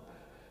know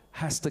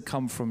has to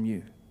come from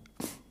you.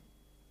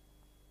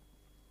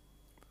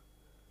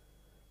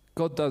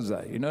 God does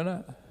that, you know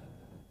that?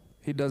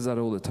 He does that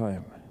all the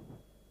time.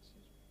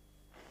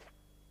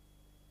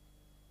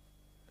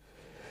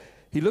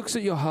 He looks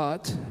at your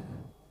heart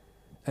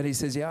and he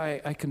says, yeah,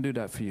 I can do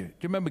that for you. Do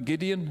you remember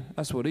Gideon?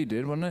 That's what he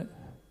did, wasn't it?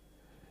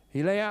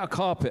 He lay out a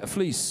carpet, a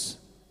fleece,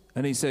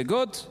 and he said,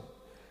 God,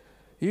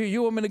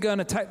 you want me to go and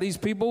attack these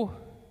people?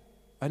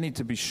 I need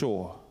to be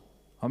sure.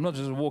 I'm not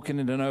just walking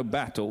into no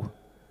battle.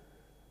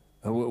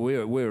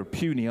 We're a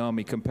puny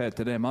army compared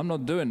to them. I'm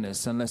not doing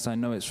this unless I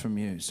know it's from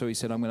you. So he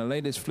said, I'm going to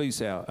lay this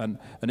fleece out. And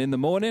in the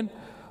morning,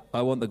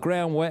 I want the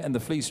ground wet and the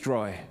fleece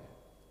dry.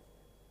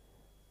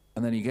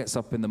 And then he gets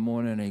up in the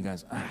morning and he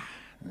goes,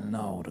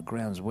 no, the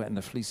ground's wet and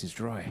the fleece is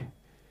dry.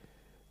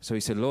 So he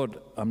said, Lord,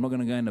 I'm not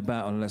going to go into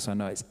battle unless I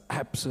know it's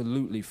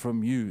absolutely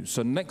from you.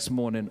 So next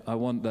morning, I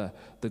want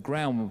the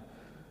ground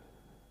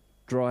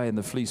dry and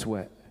the fleece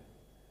wet.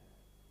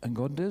 And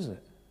God does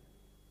it.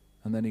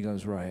 And then he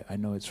goes, right, I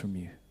know it's from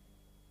you.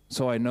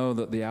 So I know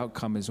that the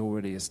outcome is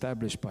already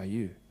established by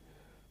you.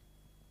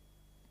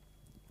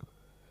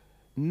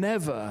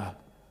 Never,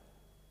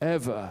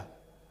 ever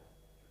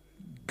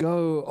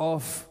go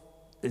off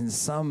in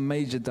some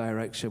major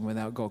direction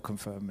without God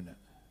confirming it.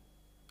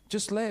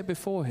 Just lay it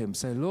before him.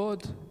 Say,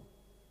 Lord,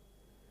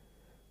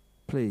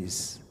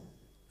 please,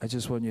 I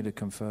just want you to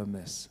confirm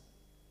this.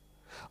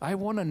 I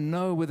want to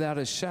know without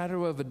a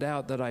shadow of a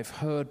doubt that I've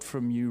heard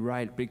from you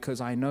right, because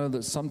I know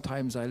that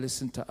sometimes I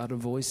listen to other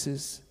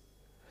voices.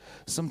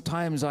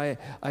 Sometimes I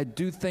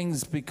do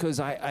things because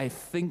I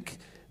think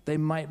they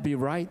might be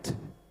right.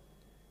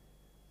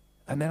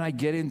 And then I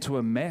get into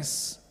a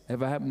mess.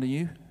 Ever happened to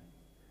you?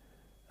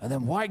 And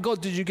then, why,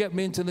 God, did you get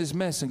me into this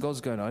mess? And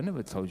God's going, I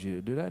never told you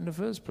to do that in the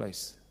first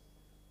place.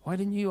 Why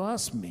didn't you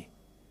ask me?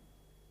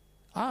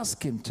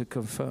 Ask him to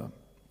confirm.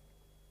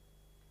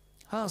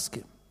 Ask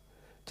him.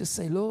 Just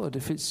say, Lord,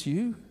 if it's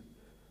you,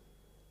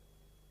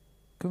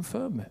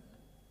 confirm it.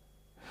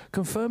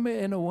 Confirm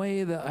it in a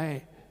way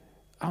that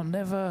I'll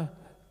never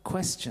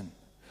question,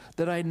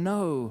 that I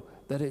know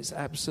that it's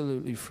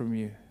absolutely from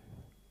you.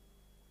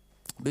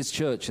 This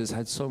church has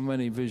had so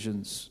many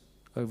visions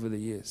over the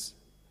years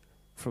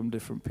from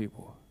different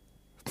people.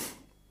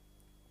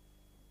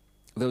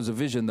 There was a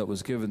vision that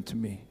was given to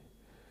me.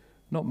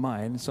 Not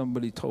mine,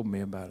 somebody told me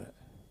about it.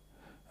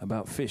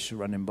 About fish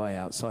running by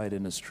outside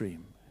in a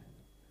stream.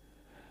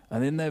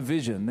 And in their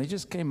vision, they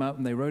just came up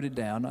and they wrote it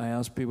down. I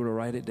asked people to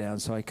write it down,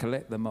 so I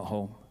collect them at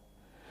home.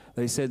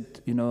 They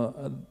said,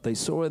 they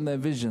saw in their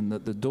vision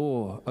that the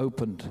door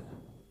opened.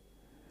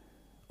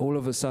 All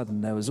of a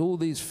sudden, there was all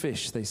these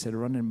fish, they said,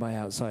 running by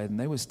outside. And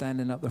they were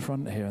standing up the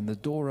front here, and the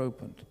door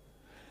opened.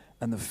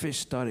 And the fish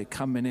started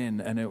coming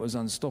in, and it was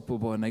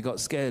unstoppable, and they got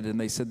scared, and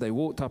they said they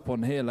walked up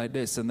on here like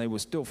this, and they were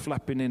still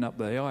flapping in up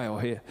the aisle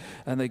here,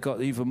 and they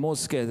got even more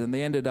scared, and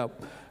they ended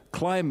up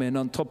climbing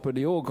on top of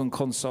the organ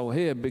console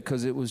here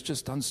because it was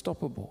just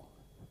unstoppable.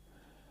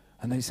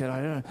 And they said,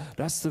 I don't know,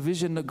 that's the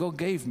vision that God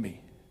gave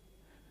me.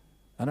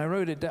 And I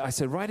wrote it down. I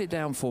said, write it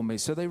down for me.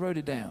 So they wrote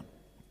it down.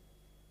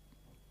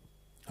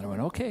 And I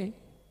went, okay.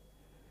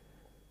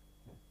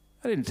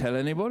 I didn't tell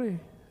anybody.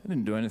 I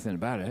didn't do anything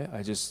about it.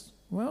 I just,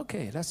 well,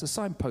 okay, that's a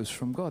signpost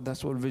from God.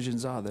 That's what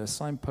visions are. They're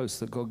signposts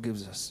that God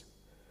gives us.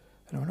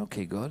 And I went,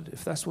 okay, God,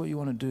 if that's what you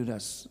want to do,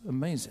 that's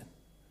amazing.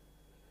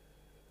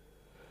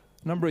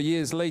 A number of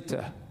years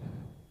later,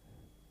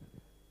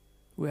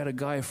 we had a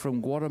guy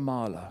from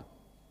Guatemala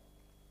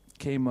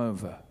came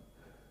over,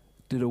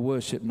 did a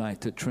worship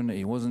night at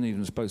Trinity. Wasn't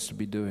even supposed to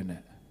be doing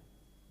it.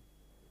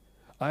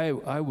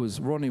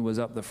 Ronnie was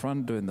up the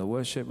front doing the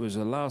worship. It was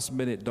a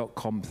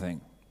lastminute.com thing.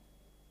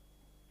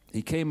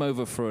 He came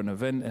over for an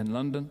event in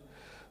London.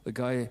 The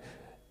guy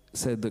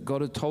said that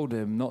God had told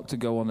him not to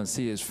go on and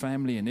see his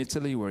family in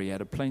Italy, where he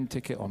had a plane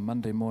ticket on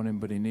Monday morning,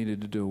 but he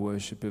needed to do a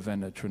worship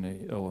event at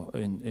Trinity, or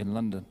in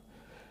London.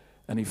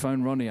 And he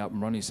phoned Ronnie up,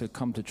 and Ronnie said,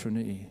 come to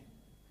Trinity,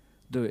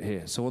 do it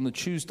here. So on the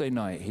Tuesday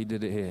night, he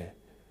did it here.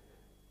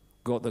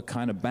 Got the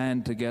kind of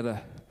band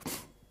together.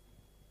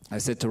 I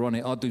said to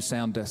Ronnie, I'll do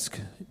sound desk.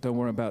 Don't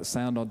worry about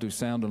sound. I'll do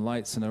sound and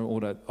lights and all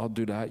that. I'll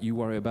do that. You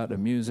worry about the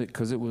music,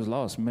 because it was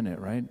last minute,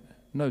 right?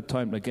 No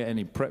time to get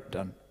any prep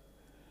done.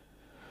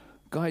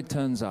 Guy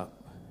turns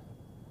up.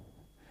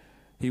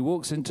 He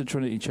walks into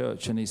Trinity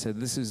Church and he said,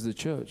 this is the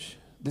church.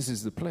 This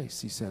is the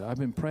place. He said, I've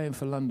been praying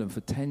for London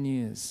for 10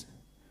 years.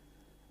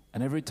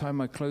 And every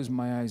time I close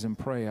my eyes and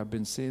pray, I've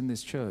been seeing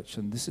this church.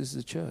 And this is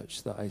the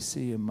church that I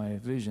see in my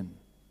vision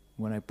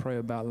when I pray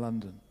about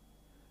London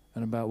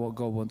and about what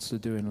God wants to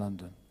do in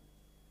London.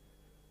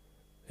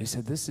 He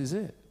said, this is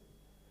it.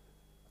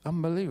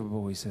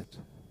 Unbelievable, he said.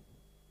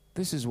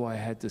 This is why I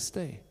had to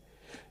stay.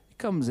 He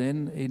comes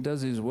in, he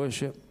does his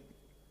worship.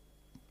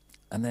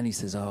 And then he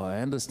says, oh, I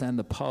understand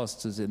the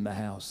pastor's in the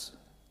house.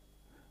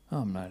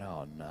 I'm like,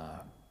 oh, no,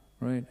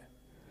 right?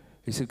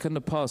 He said, can the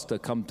pastor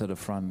come to the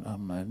front?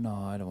 I'm like, no,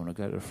 I don't want to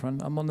go to the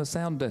front. I'm on the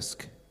sound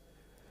desk.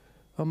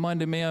 I'm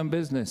minding my own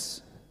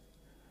business.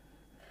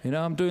 You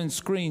know, I'm doing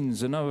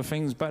screens and other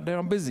things back there.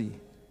 I'm busy.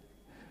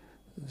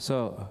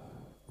 So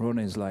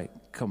Ronnie's like,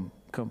 come.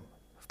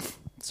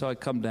 So I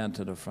come down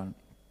to the front.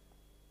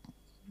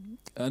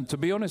 And to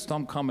be honest,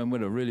 I'm coming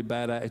with a really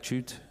bad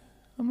attitude.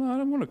 I'm like, I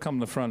don't want to come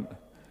to the front.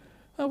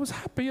 I was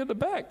happy at the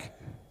back.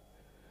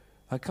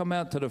 I come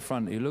out to the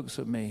front. He looks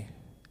at me.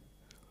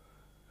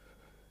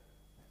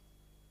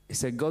 He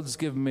said, God's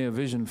given me a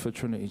vision for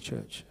Trinity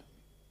Church.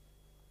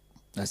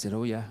 I said,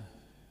 oh, yeah.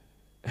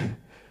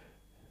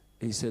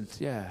 He said,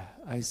 yeah,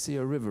 I see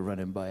a river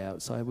running by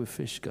outside with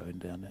fish going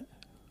down it.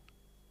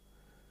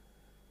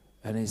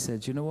 And he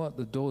said, you know what?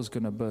 The door's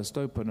going to burst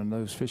open and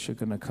those fish are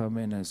going to come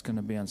in and it's going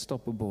to be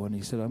unstoppable. And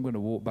he said, I'm going to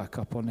walk back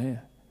up on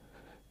here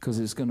because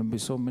there's going to be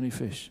so many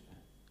fish.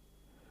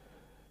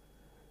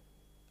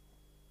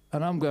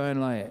 And I'm going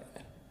like,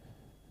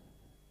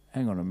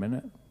 hang on a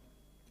minute.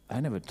 I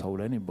never told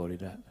anybody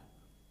that.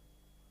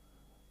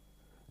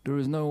 There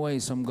is no way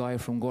some guy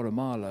from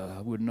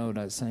Guatemala would know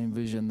that same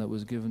vision that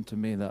was given to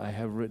me that I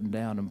have written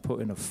down and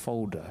put in a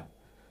folder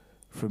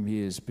from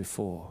years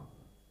before.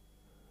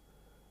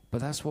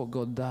 But that's what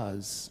God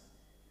does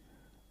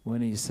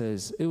when he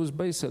says, it was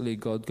basically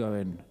God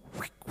going,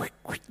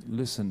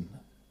 listen,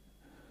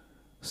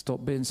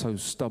 stop being so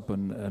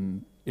stubborn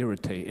and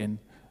irritating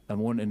and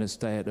wanting to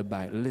stay at the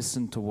back.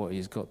 Listen to what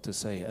he's got to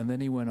say. And then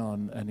he went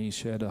on and he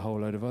shared a whole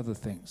load of other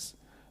things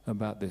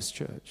about this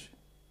church.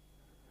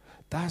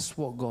 That's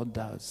what God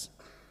does.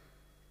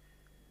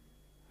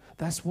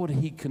 That's what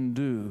he can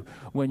do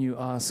when you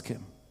ask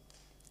him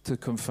to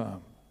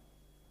confirm.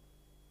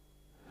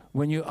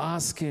 When you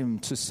ask him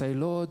to say,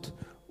 Lord,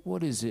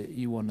 what is it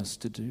you want us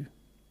to do?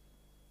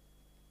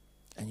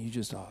 And you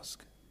just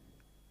ask.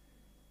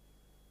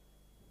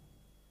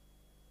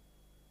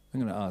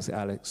 I'm going to ask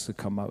Alex to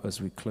come up as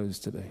we close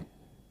today.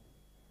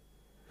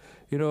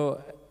 You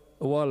know,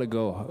 a while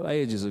ago,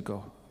 ages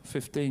ago,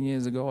 15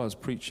 years ago, I was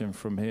preaching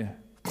from here.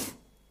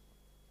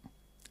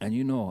 And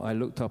you know, I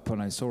looked up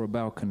and I saw a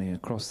balcony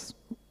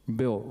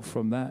built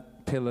from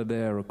that pillar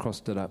there across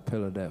to that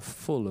pillar there,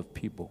 full of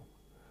people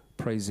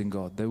praising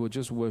God. They were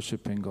just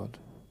worshiping God.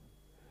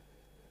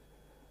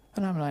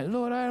 And I'm like,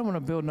 Lord, I don't want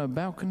to build no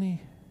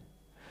balcony.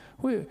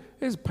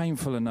 It's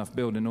painful enough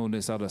building all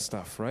this other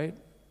stuff, right?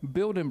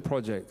 Building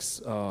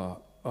projects are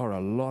a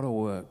lot of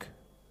work,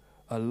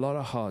 a lot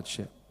of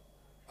hardship,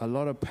 a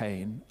lot of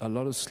pain, a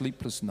lot of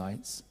sleepless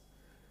nights.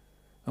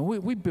 And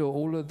we built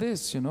all of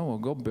this, you know, or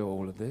God built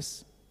all of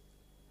this.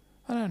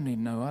 I don't need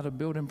no other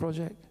building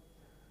project.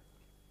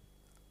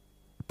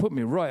 Put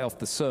me right off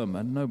the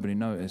sermon. Nobody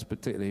noticed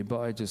particularly, but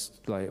I just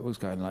was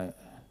going like,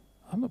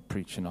 I'm not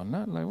preaching on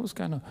that. Like, what's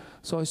going on?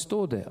 So I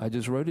stored it. I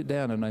just wrote it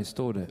down and I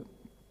stored it.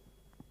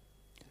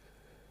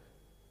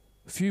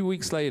 A few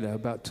weeks later,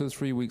 about 2 or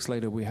 3 weeks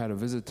later, we had a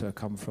visitor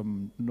come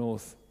from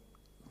north.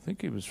 I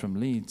think he was from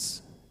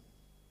Leeds.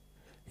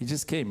 He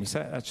just came. He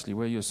sat actually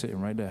where you're sitting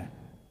right there.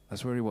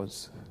 That's where he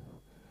was.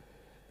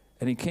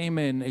 And he came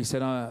in. He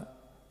said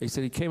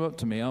he came up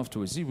to me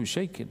afterwards. He was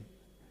shaking.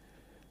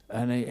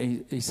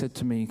 And he said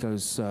to me, he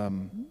goes,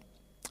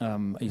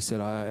 he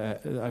said,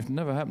 I've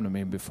never happened to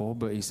me before,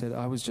 but he said,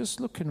 I was just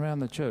looking around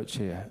the church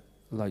here,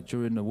 like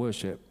during the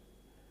worship.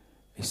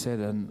 He said,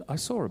 and I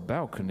saw a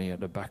balcony at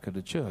the back of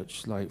the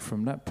church, like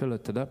from that pillar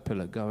to that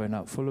pillar going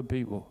up, full of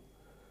people.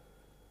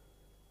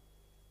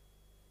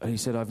 And he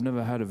said, I've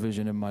never had a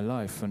vision in my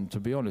life, and to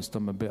be honest,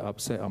 I'm a bit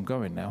upset. I'm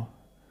going now.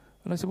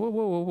 And I said,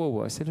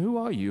 whoa. I said, who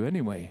are you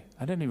anyway?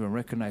 I didn't even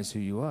recognize who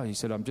you are. He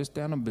said, I'm just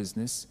down on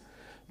business.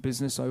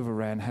 Business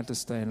overran, had to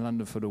stay in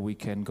London for the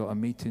weekend, got a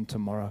meeting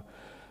tomorrow,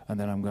 and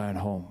then I'm going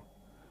home.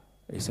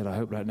 He said, I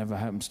hope that never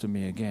happens to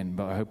me again,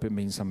 but I hope it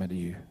means something to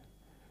you.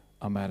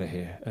 I'm out of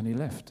here. And he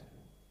left.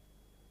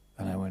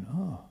 And I went,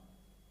 oh,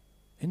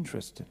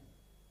 interesting.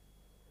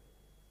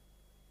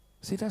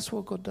 See, that's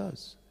what God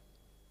does.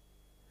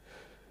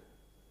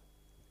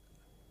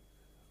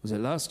 Was it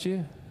last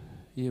year?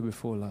 Year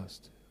before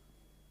last.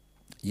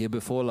 Year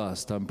before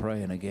last, I'm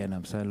praying again.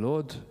 I'm saying,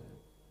 Lord,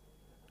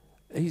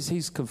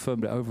 he's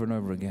confirmed it over and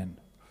over again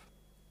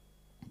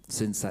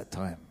since that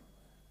time.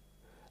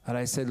 And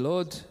I said,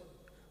 Lord,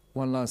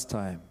 one last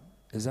time,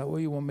 is that what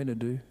you want me to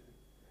do?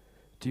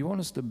 Do you want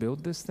us to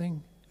build this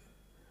thing?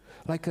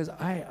 Like, because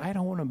I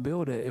don't want to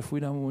build it if we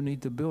don't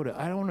need to build it.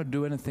 I don't want to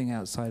do anything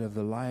outside of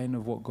the line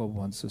of what God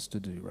wants us to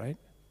do, right?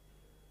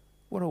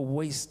 What a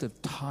waste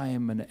of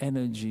time and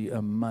energy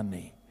and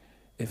money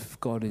if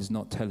God is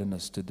not telling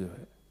us to do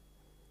it.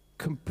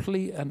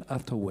 Complete and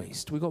utter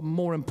waste. We've got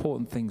more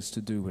important things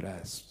to do with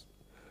us.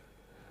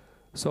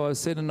 So I was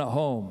sitting at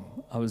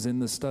home. I was in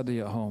the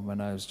study at home,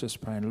 and I was just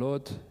praying,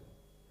 Lord,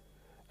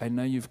 I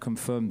know you've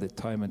confirmed it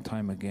time and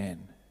time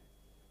again,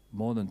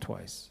 more than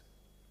twice,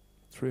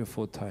 3 or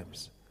 4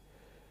 times.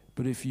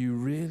 But if you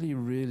really,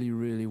 really,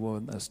 really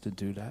want us to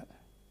do that,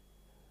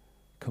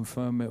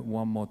 confirm it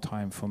one more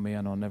time for me,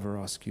 and I'll never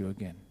ask you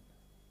again.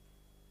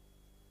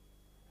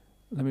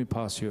 Let me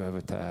pass you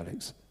over to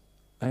Alex.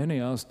 I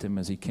only asked him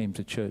as he came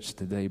to church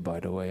today,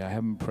 by the way. I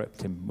haven't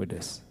prepped him with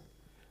this.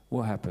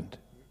 What happened?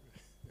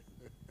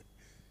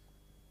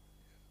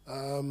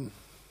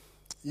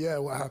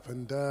 What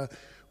happened?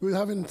 We were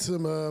having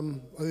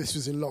some, this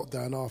was in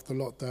lockdown, after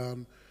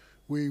lockdown.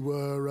 We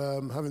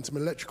were having some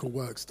electrical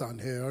works done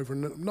here over a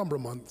number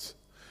of months.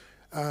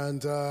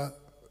 And the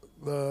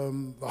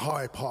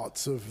high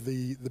parts of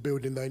the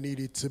building, they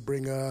needed to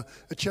bring a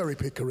cherry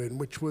picker in,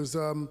 which was,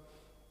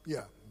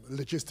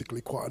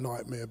 logistically quite a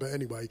nightmare. But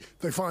anyway,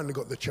 they finally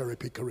got the cherry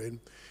picker in.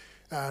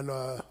 And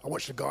I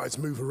watched the guys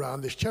move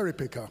around this cherry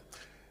picker.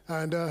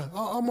 And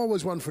I'm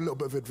always one for a little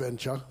bit of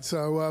adventure.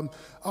 So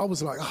I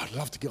was like, I'd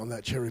love to get on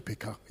that cherry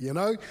picker,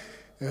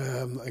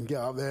 and get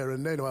up there.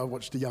 And anyway, I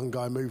watched the young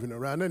guy moving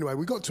around. Anyway,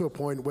 we got to a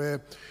point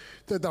where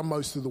they'd done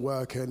most of the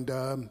work, and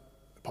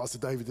Pastor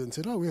David then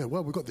said, oh, yeah,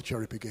 well, we've got the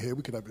cherry picker here.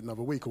 We could have it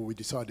another week, or we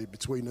decided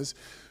between us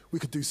we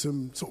could do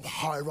some sort of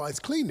high-rise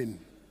cleaning,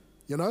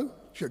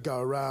 Should go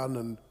around,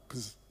 and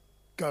because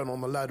going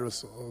on the ladder, I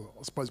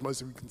suppose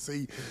most of you can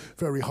see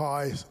very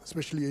high,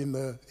 especially in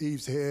the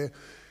eaves here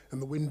and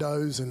the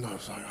windows. And I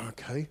was like,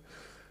 okay.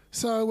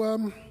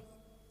 So,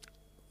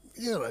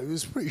 it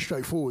was pretty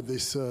straightforward,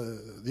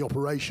 the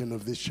operation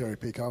of this cherry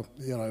picker.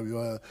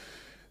 The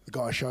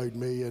guy showed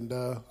me, and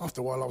after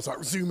a while I was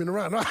like zooming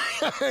around.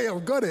 Hey,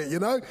 I've got it,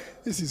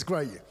 This is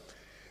great.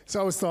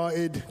 So I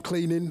started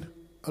cleaning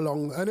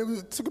along, and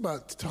it took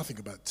about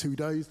 2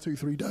 days,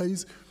 2-3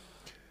 days.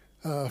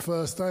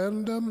 First day,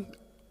 and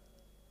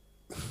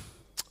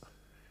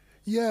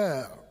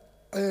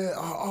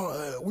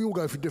we all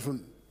go through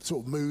different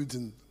sort of moods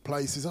and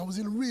places. I was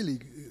in a really,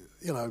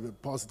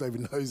 Pastor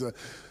David knows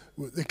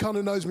he kind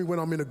of knows me when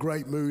I'm in a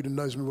great mood and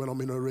knows me when I'm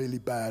in a really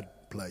bad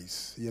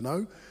place, And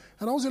I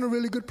was in a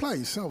really good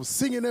place. I was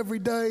singing every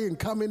day and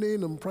coming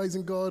in and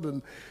praising God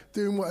and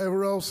doing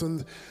whatever else.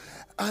 And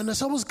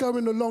as I was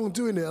going along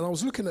doing it, and I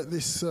was looking at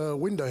this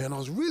window, and I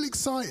was really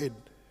excited.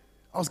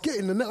 I was I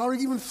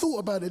even thought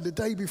about it the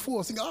day before. I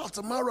was thinking,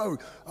 tomorrow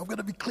I'm going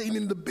to be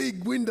cleaning the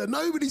big window.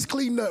 Nobody's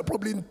cleaned that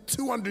probably in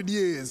 200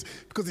 years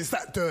because it's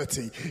that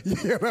dirty.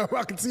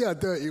 I could see how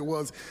dirty it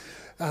was.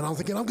 And I'm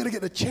thinking, I'm going to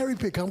get the cherry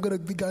pick. I'm going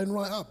to be going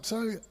right up.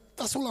 So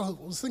that's all I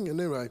was thinking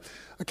anyway.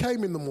 I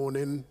came in the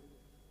morning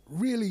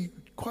really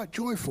quite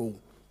joyful,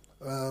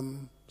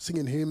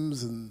 singing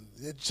hymns, and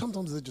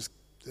sometimes they just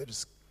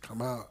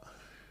come out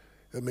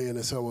at me,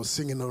 and so I was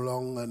singing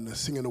along and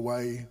singing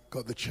away,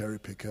 got the cherry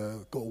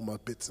picker, got all my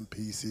bits and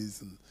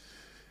pieces, and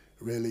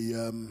really,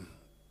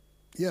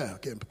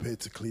 getting prepared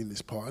to clean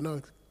this part. And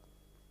I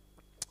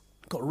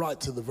got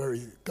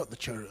the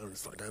cherry, and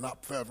it's like going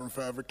up further and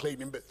further,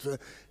 cleaning bits,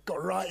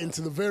 got right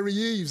into the very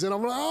eaves, and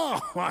I'm like,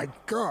 oh my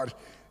God,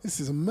 this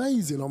is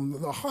amazing. I'm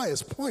at the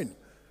highest point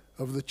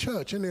of the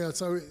church, anyhow,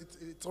 so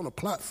it's on a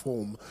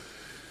platform.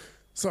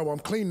 So I'm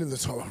cleaning the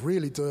top,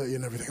 really dirty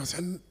and everything else,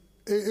 and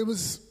it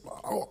was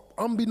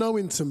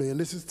unbeknown to me, and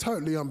this is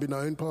totally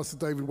unbeknown. Pastor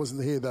David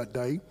wasn't here that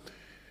day.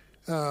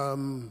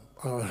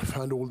 I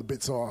found all the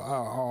bits out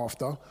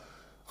after.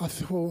 I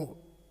thought,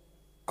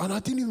 and I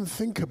didn't even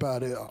think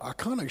about it. I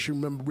can't actually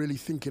remember really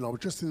thinking. I was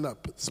just in that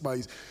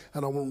space,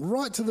 and I went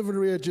right to the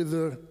very edge of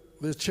the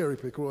cherry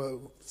picker,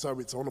 so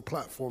it's on a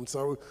platform.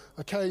 So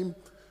I came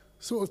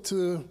sort of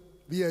to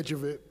the edge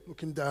of it,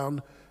 looking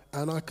down,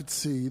 and I could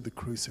see the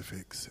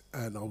crucifix,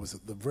 and I was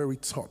at the very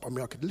top. I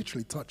mean, I could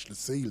literally touch the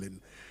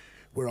ceiling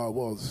where I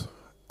was,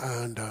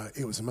 and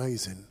it was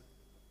amazing.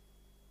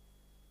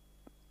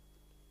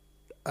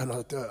 And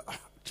I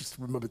just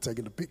remember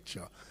taking a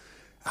picture.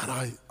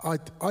 And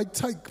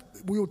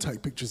we all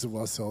take pictures of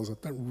ourselves. I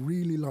don't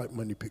really like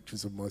many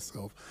pictures of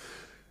myself.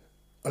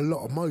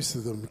 Most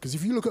of them, because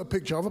if you look at a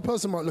picture, other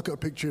person might look at a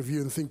picture of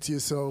you and think to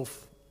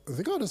yourself, I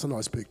think, oh, that's a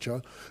nice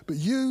picture. But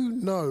you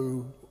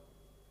know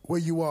where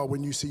you are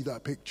when you see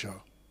that picture.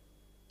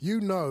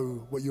 You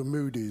know what your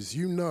mood is.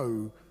 You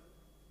know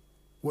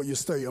what your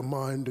state of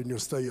mind and your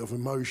state of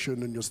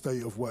emotion and your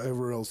state of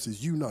whatever else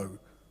is. You know.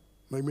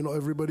 Maybe not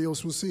everybody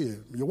else will see it.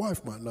 Your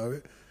wife might know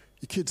it.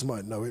 Your kids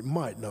might know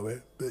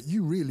it, but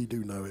you really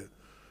do know it.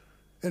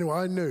 Anyway,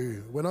 I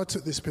knew when I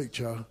took this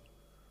picture,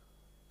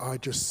 I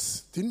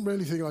just didn't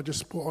really think. I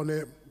just put on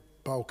it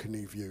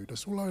balcony view.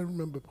 That's all I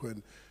remember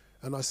putting.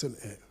 And I sent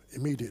it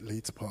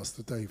immediately to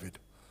Pastor David.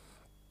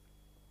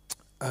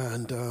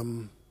 And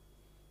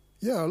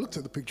I looked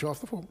at the picture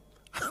after. I thought,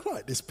 I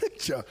like this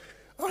picture.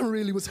 I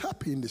really was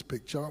happy in this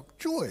picture.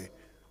 Joy.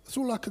 That's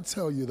all I could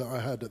tell you that I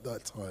had at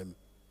that time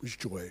was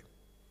joy.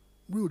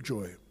 Real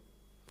joy.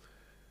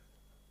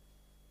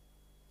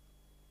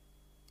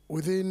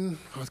 Within,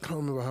 I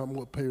can't remember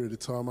what period of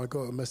time, I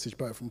got a message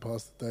back from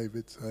Pastor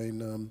David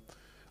saying,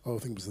 I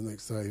think it was the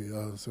next day,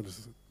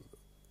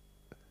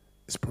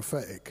 it's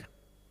prophetic.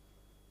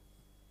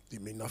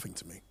 Didn't mean nothing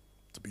to me,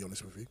 to be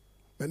honest with you.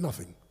 Meant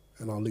nothing,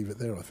 and I'll leave it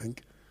there, I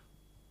think.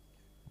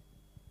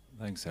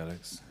 Thanks,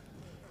 Alex.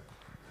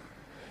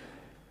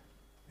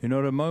 You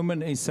know, the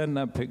moment he sent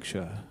that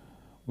picture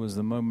was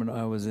the moment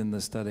I was in the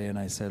study and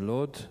I said,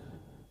 Lord,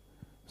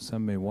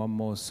 send me one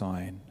more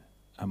sign.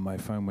 And my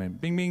phone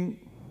went bing,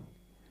 bing.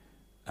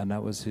 And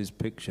that was his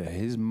picture,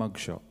 his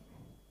mugshot,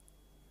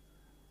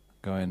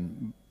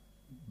 going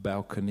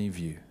balcony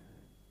view.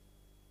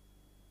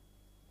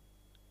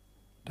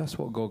 That's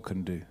what God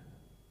can do.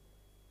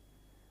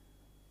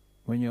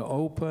 When you're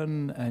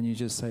open and you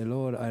just say,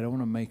 Lord, I don't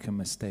want to make a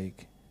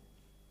mistake.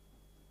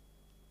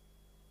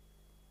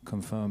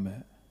 Confirm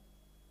it.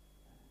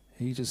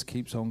 He just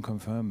keeps on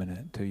confirming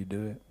it till you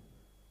do it.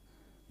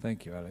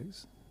 Thank you,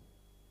 Alex.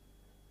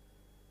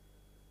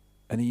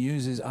 And he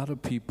uses other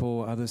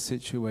people, other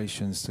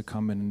situations to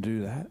come in and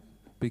do that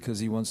because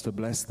he wants to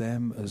bless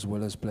them as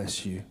well as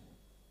bless you.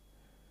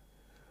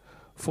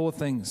 4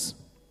 things.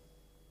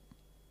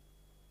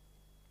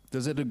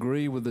 Does it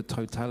agree with the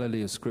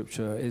totality of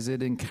Scripture? Is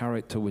it in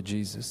character with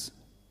Jesus?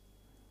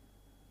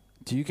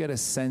 Do you get a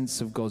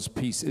sense of God's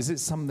peace? Is it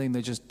something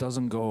that just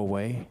doesn't go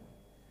away,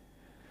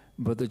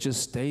 but that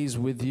just stays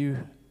with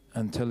you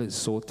until it's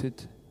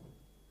sorted?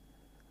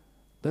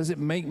 Does it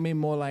make me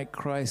more like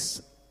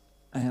Christ?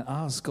 And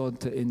ask God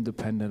to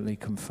independently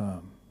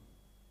confirm.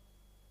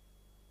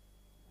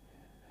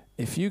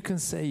 If you can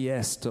say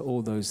yes to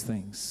all those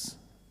things,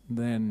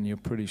 then you're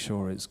pretty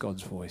sure it's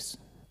God's voice.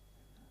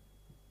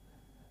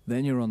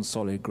 Then you're on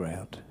solid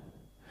ground.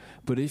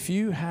 But if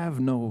you have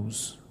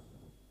no's,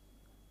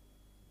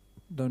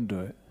 don't do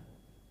it.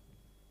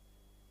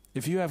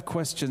 If you have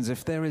questions,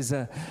 if there is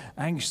an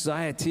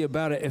anxiety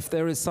about it, if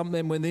there is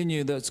something within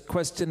you that's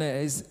questioning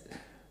it,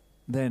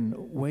 then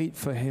wait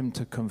for him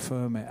to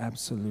confirm it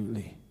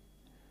absolutely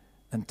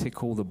and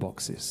tick all the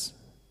boxes.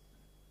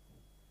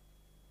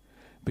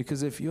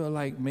 Because if you're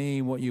like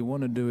me, what you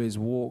want to do is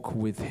walk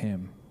with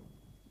him.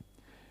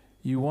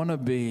 You want to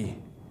be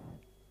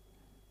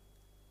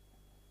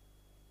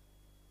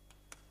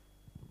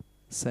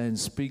saying,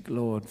 speak,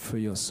 Lord, for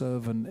your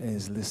servant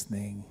is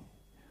listening.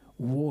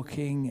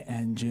 Walking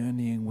and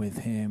journeying with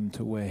him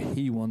to where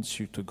he wants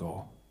you to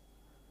go.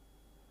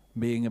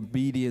 Being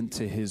obedient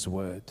to his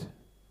word.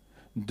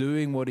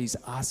 Doing what he's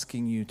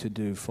asking you to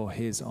do for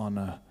his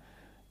honor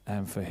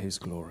and for his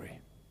glory.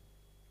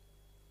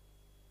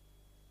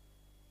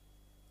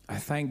 I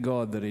thank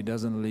God that he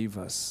doesn't leave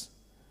us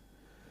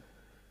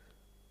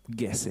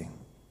guessing.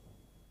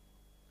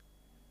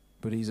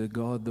 But he's a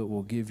God that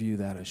will give you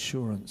that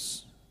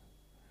assurance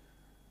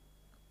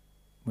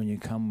when you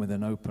come with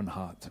an open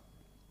heart.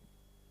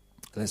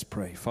 Let's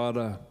pray.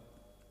 Father,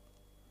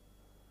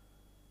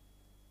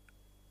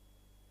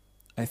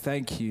 I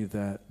thank you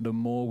that the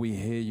more we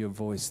hear your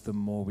voice, the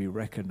more we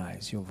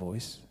recognize your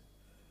voice.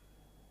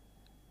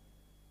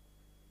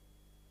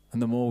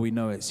 And the more we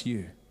know it's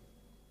you.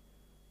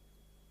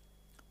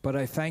 But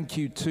I thank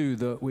you too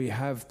that we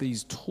have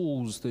these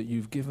tools that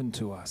you've given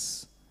to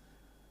us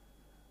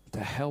to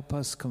help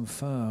us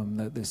confirm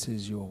that this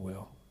is your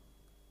will.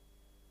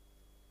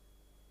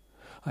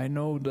 I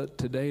know that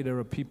today there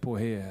are people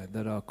here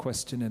that are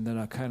questioning, that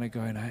are kind of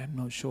going, I am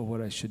not sure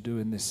what I should do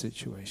in this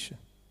situation.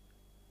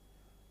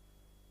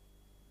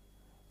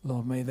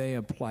 Lord, may they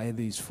apply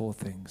these 4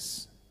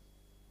 things.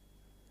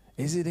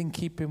 Is it in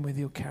keeping with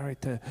your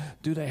character?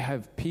 Do they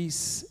have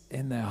peace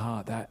in their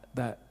heart,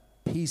 that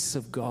peace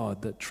of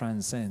God that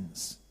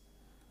transcends,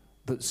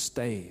 that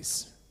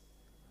stays,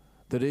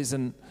 that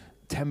isn't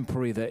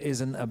temporary, that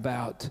isn't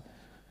about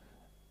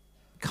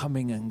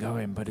coming and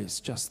going, but it's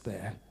just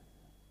there?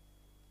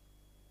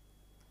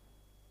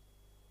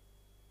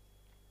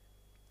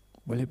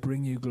 Will it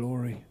bring you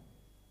glory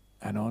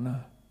and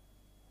honor?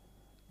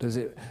 Does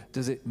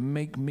it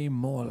make me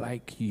more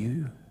like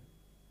you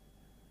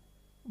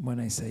when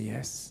I say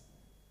yes?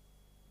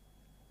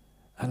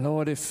 And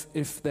Lord,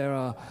 if there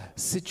are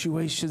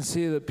situations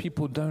here that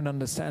people don't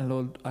understand,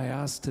 Lord, I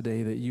ask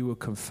today that you will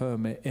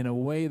confirm it in a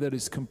way that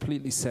is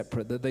completely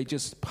separate, that they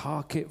just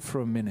park it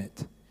for a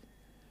minute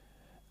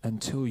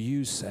until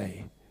you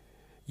say,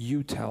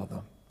 you tell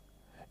them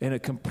in a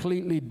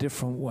completely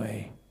different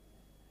way,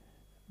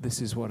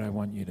 this is what I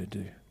want you to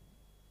do.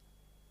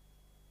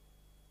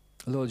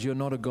 Lord, you're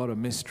not a God of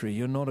mystery.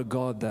 You're not a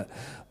God that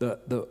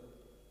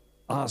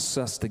asks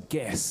us to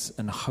guess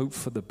and hope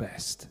for the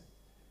best.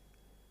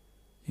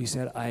 You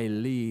said, I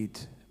lead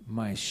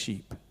my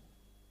sheep.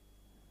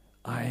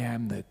 I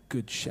am the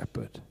good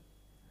shepherd.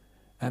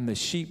 And the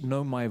sheep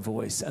know my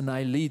voice, and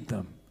I lead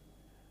them.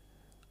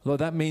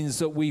 Lord, that means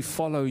that we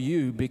follow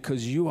you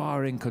because you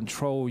are in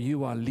control.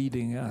 You are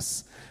leading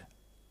us.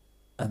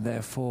 And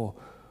therefore,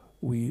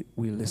 we're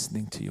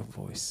listening to your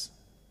voice.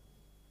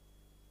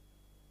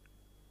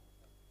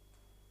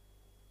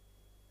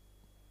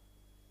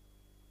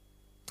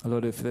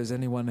 Lord, if there's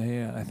anyone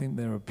here, I think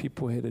there are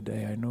people here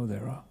today, I know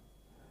there are,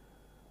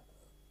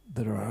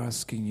 that are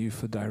asking you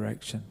for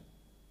direction.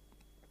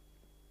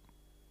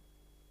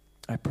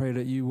 I pray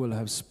that you will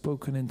have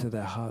spoken into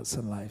their hearts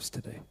and lives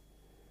today.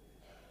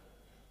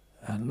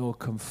 And Lord,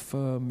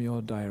 confirm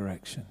your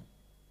direction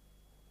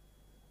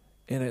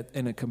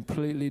in a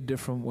completely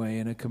different way,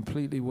 in a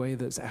completely way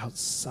that's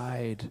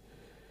outside.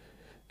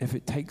 If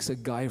it takes a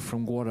guy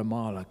from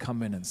Guatemala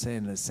coming and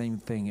saying the same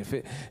thing, if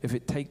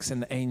it takes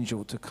an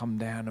angel to come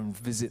down and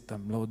visit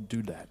them, Lord,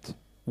 do that.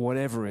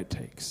 Whatever it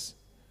takes.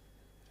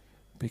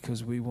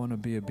 Because we want to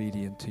be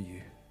obedient to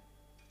you.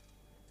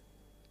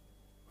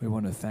 We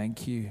want to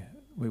thank you.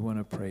 We want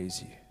to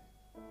praise you.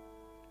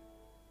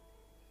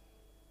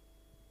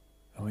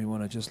 And we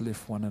want to just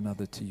lift one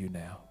another to you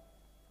now.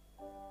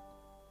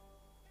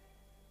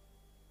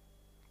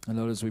 And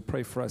Lord, as we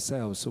pray for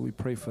ourselves, so we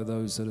pray for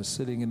those that are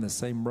sitting in the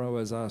same row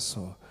as us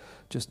or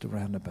just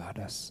around about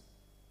us.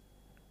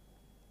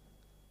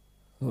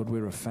 Lord,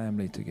 we're a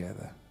family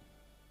together.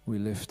 We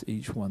lift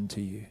each one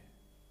to you.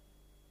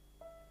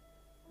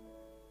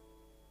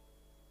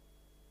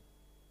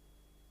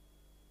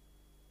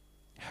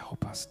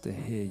 Help us to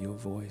hear your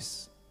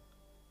voice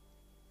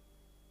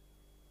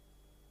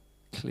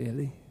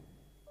clearly.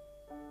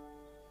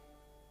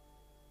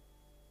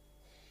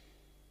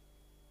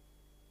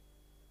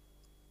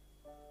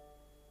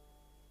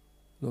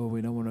 Lord,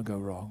 we don't want to go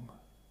wrong.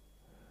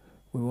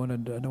 I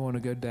don't want to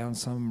go down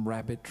some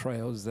rabbit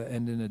trails that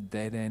end in a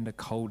dead end, a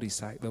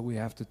cul-de-sac that we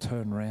have to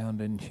turn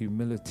around in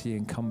humility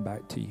and come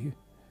back to you.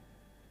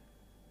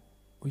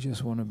 We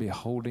just want to be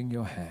holding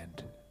your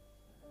hand.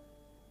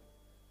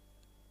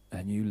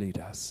 And you lead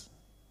us.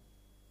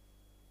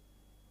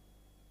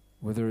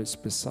 Whether it's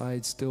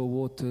beside still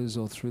waters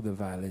or through the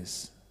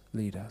valleys,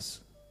 lead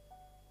us.